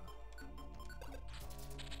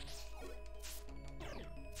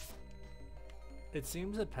 It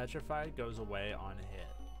seems that Petrified goes away on hit,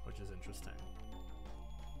 which is interesting.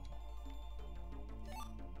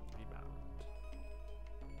 Rebound.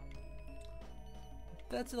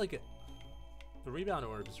 That's like a... The rebound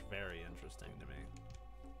orb is very interesting to me.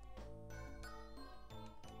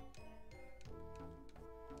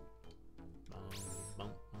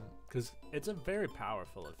 Because it's a very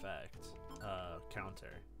powerful effect,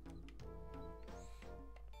 counter.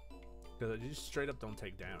 Because you just straight up don't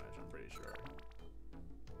take damage, I'm pretty sure.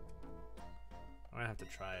 I'm gonna have to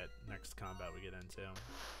try it next combat we get into.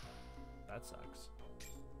 That sucks.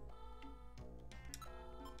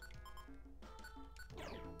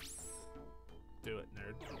 Do it,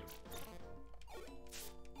 nerd.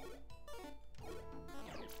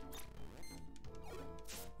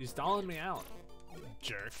 He's stalling me out,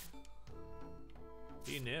 jerk.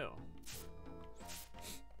 He knew.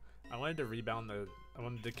 I wanted to rebound the... I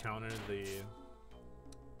wanted to counter the...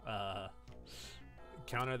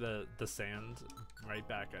 counter the sand right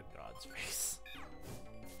back at God's face.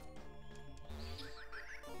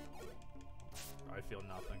 I feel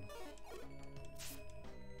nothing.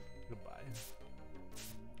 Goodbye.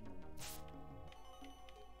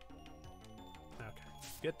 Okay,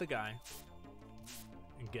 get the guy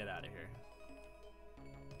and get out of here.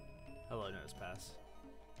 Hello, nose pass.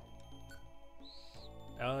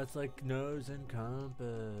 Oh, it's like nose and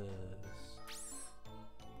compass.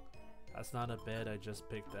 That's not a bit. I just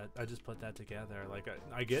picked that. I just put that together. Like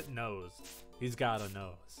I get nose. He's got a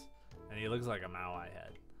nose, and he looks like a Maui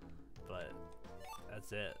head. But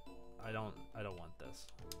that's it. I don't want this.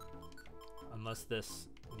 Unless this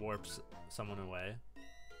warps someone away.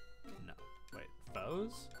 No. Wait.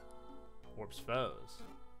 Foes? Warps foes.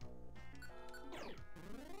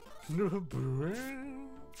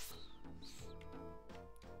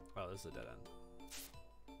 Oh, this is a dead end.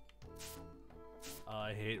 Oh,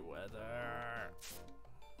 I hate weather.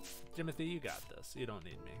 Timothy, you got this. You don't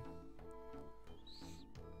need me.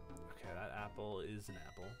 Okay, that apple is an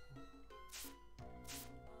apple.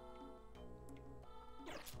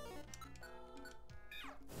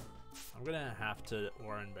 I'm gonna have to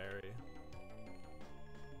Oranberry,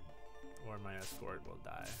 or my escort will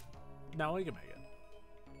die. No, we can make it.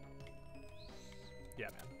 Yeah,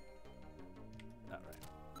 man.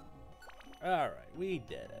 Alright, we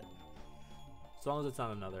did it. As long as it's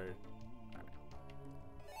not another...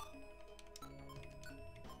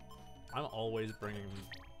 I'm always bringing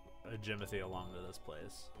a Jimothy along to this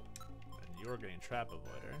place. And you're getting Trap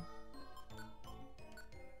Avoider.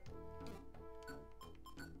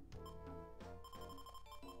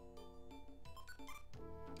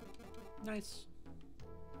 Nice.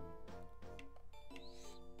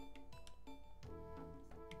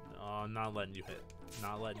 Oh, not letting you hit.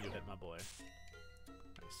 Not letting you hit my boy.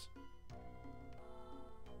 Nice.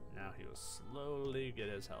 Now he will slowly get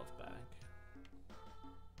his health back.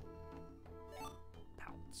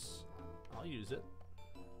 Pounce. I'll use it.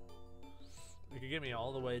 It could get me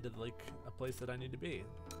all the way to like a place that I need to be.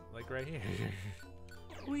 Like right here.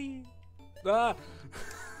 Whee! Ah!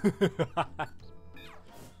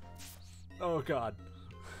 Oh god.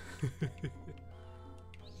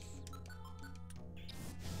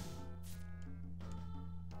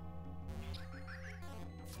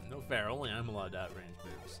 No fair, only I'm allowed to outrange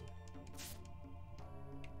moves.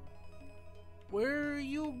 Where are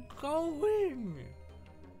you going?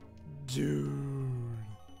 Dude.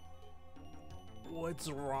 What's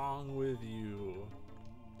wrong with you?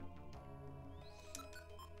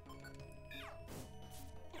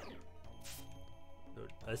 The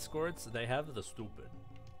escorts, they have the stupid.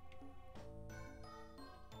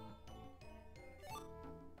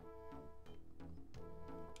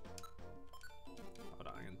 Hold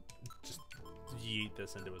on, I can just yeet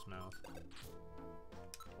this into his mouth.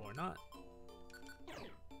 Or not.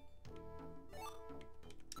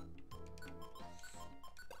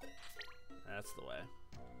 That's the way.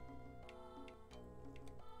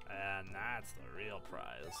 And that's the real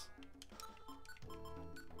prize.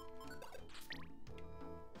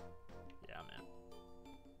 Yeah,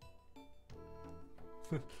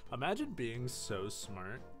 man. Imagine being so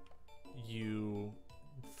smart, you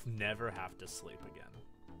never have to sleep again.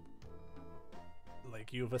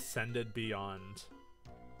 Like, you've ascended beyond.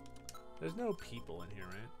 There's no people in here,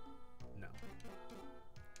 right? No.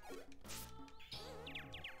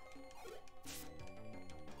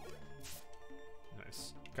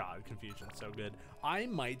 Nice. God, Confusion's so good. I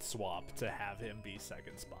might swap to have him be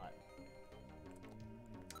second spot.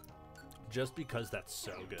 Just because that's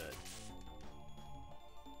so good.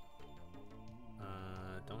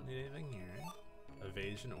 Don't need anything here.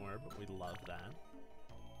 Evasion orb, we love that.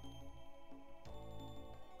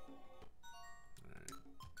 Alright.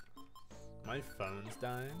 My phone's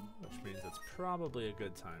dying, which means it's probably a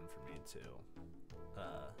good time for me to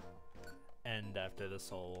end after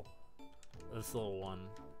this little one.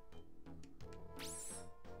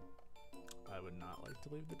 I would not like to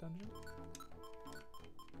leave the dungeon.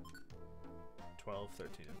 12,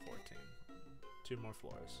 13, and 14. 2 more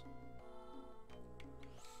floors.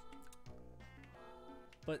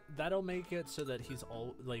 But that'll make it so that he's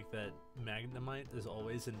all like that Magnemite is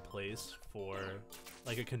always in place for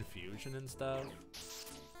like a confusion and stuff.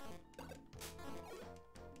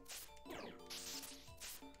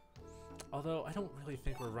 Although I don't really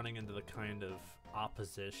think we're running into the kind of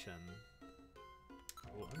opposition.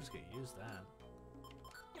 Oh, I'm just gonna use that.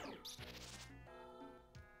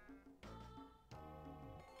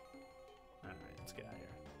 Alright, let's get out of here.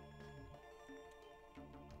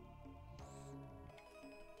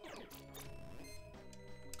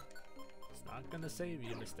 It's not gonna save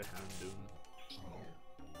you, Mr. Houndoom.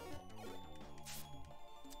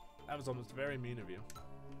 That was almost very mean of you.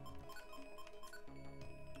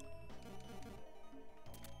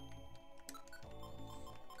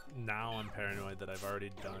 Now I'm paranoid that I've already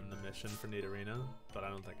done the mission for Nidorina, but I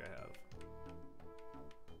don't think I have.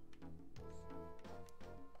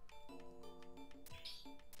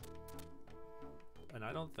 And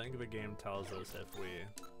I don't think the game tells us if we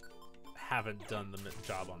haven't done the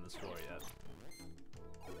job on this floor yet.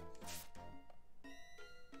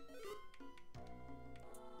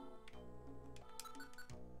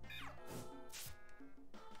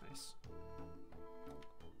 Nice.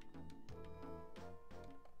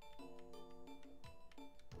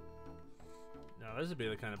 Now this would be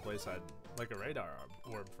the kind of place I'd like a radar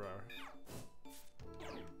orb for.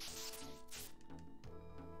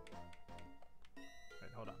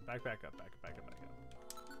 Wait, hold on. Back up.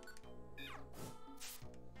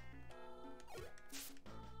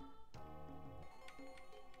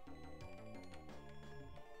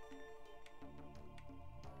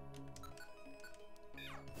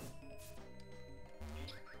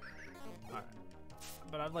 Alright.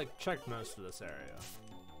 But I've like checked most of this area.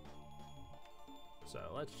 So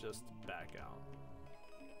let's just back out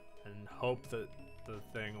and hope that the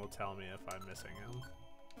thing will tell me if I'm missing him.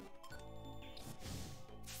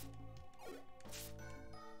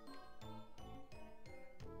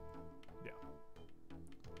 Yeah.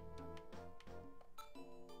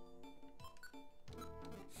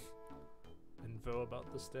 Info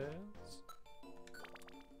about the stairs.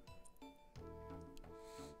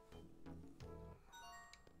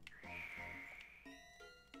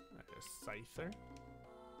 Scyther.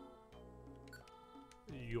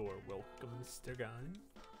 You're welcome, Mr. Guy.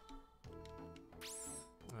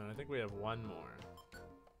 And I think we have one more.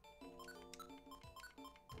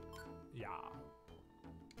 Yeah.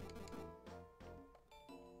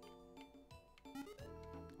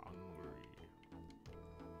 Hungry.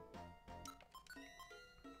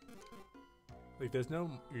 Like, there's no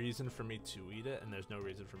reason for me to eat it, and there's no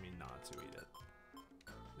reason for me not to eat it.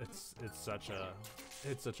 It's such a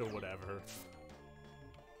whatever.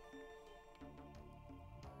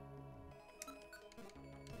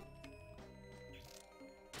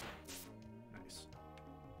 Nice.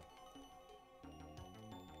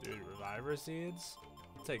 Dude, reviver seeds?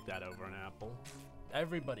 I'll take that over an apple.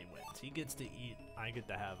 Everybody wins. He gets to eat, I get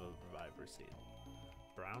to have a reviver seed.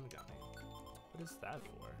 Brown gummy. What is that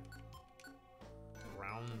for?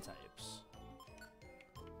 Brown types.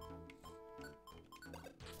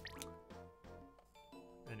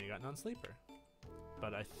 And you got non-sleeper.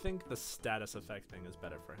 But I think the status effect thing is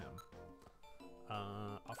better for him.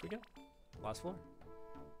 Off we go. Last floor.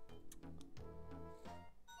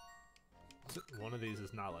 One of these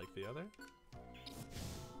is not like the other.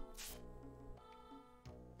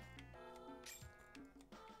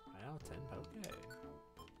 Wow, 10 poke.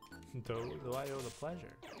 Do I owe the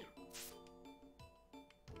pleasure?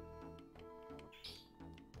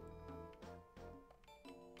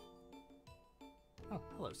 Oh,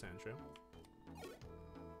 hello, Sandshrew.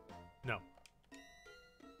 No.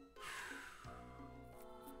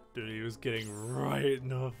 Dude, he was getting right in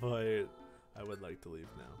a fight. I would like to leave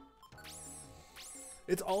now.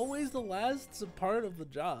 It's always the last part of the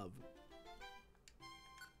job.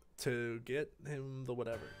 To get him the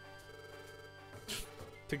whatever.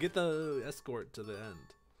 To get the escort to the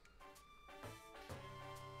end.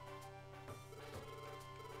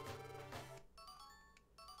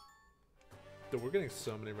 Dude, we're getting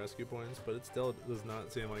so many rescue points, but it still does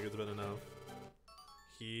not seem like it's been enough.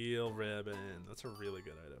 Heal ribbon. That's a really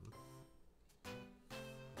good item.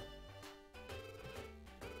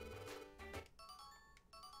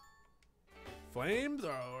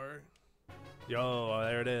 Flamethrower. Yo,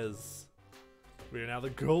 there it is. We are now the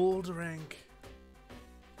gold rank.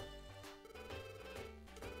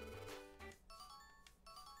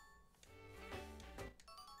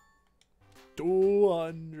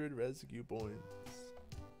 $200 rescue points.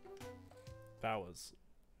 That was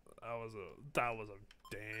a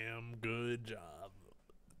damn good job.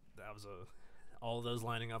 That was all those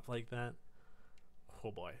lining up like that.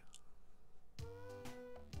 Oh boy.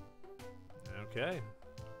 Okay.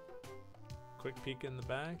 Quick peek in the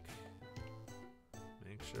back.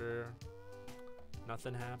 Make sure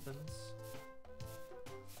nothing happens.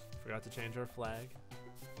 Forgot to change our flag.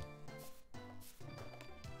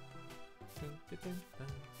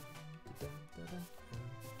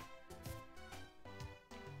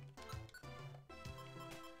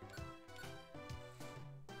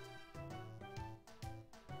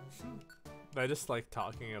 I just like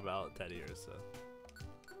talking about Teddy Ursa.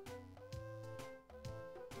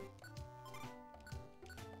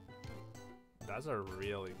 That's a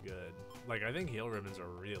really good. Like, I think heal ribbons are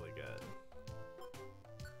really good.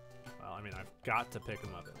 Well, I mean, I've got to pick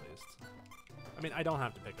them up at least. I mean, I don't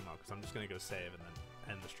have to pick them up because I'm just gonna go save and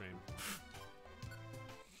then end the stream.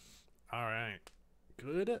 All right,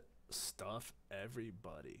 good stuff,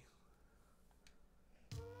 everybody.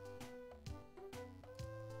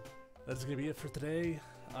 that's gonna be it for today.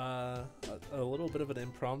 A little bit of an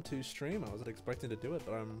impromptu stream. I wasn't expecting to do it,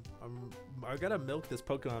 but I gotta milk this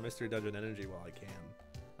Pokemon Mystery Dungeon energy while I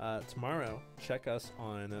can. Tomorrow, check us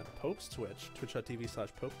on Pope's Twitch,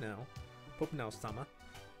 twitch.tv/PopeNow, PopeNow-sama,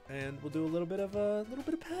 and we'll do a little bit of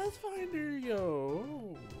Pathfinder,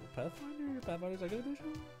 yo. Pathfinder's Second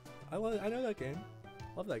Edition. I know that game.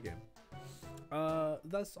 Love that game.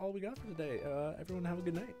 That's all we got for today. Everyone have a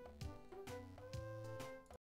good night.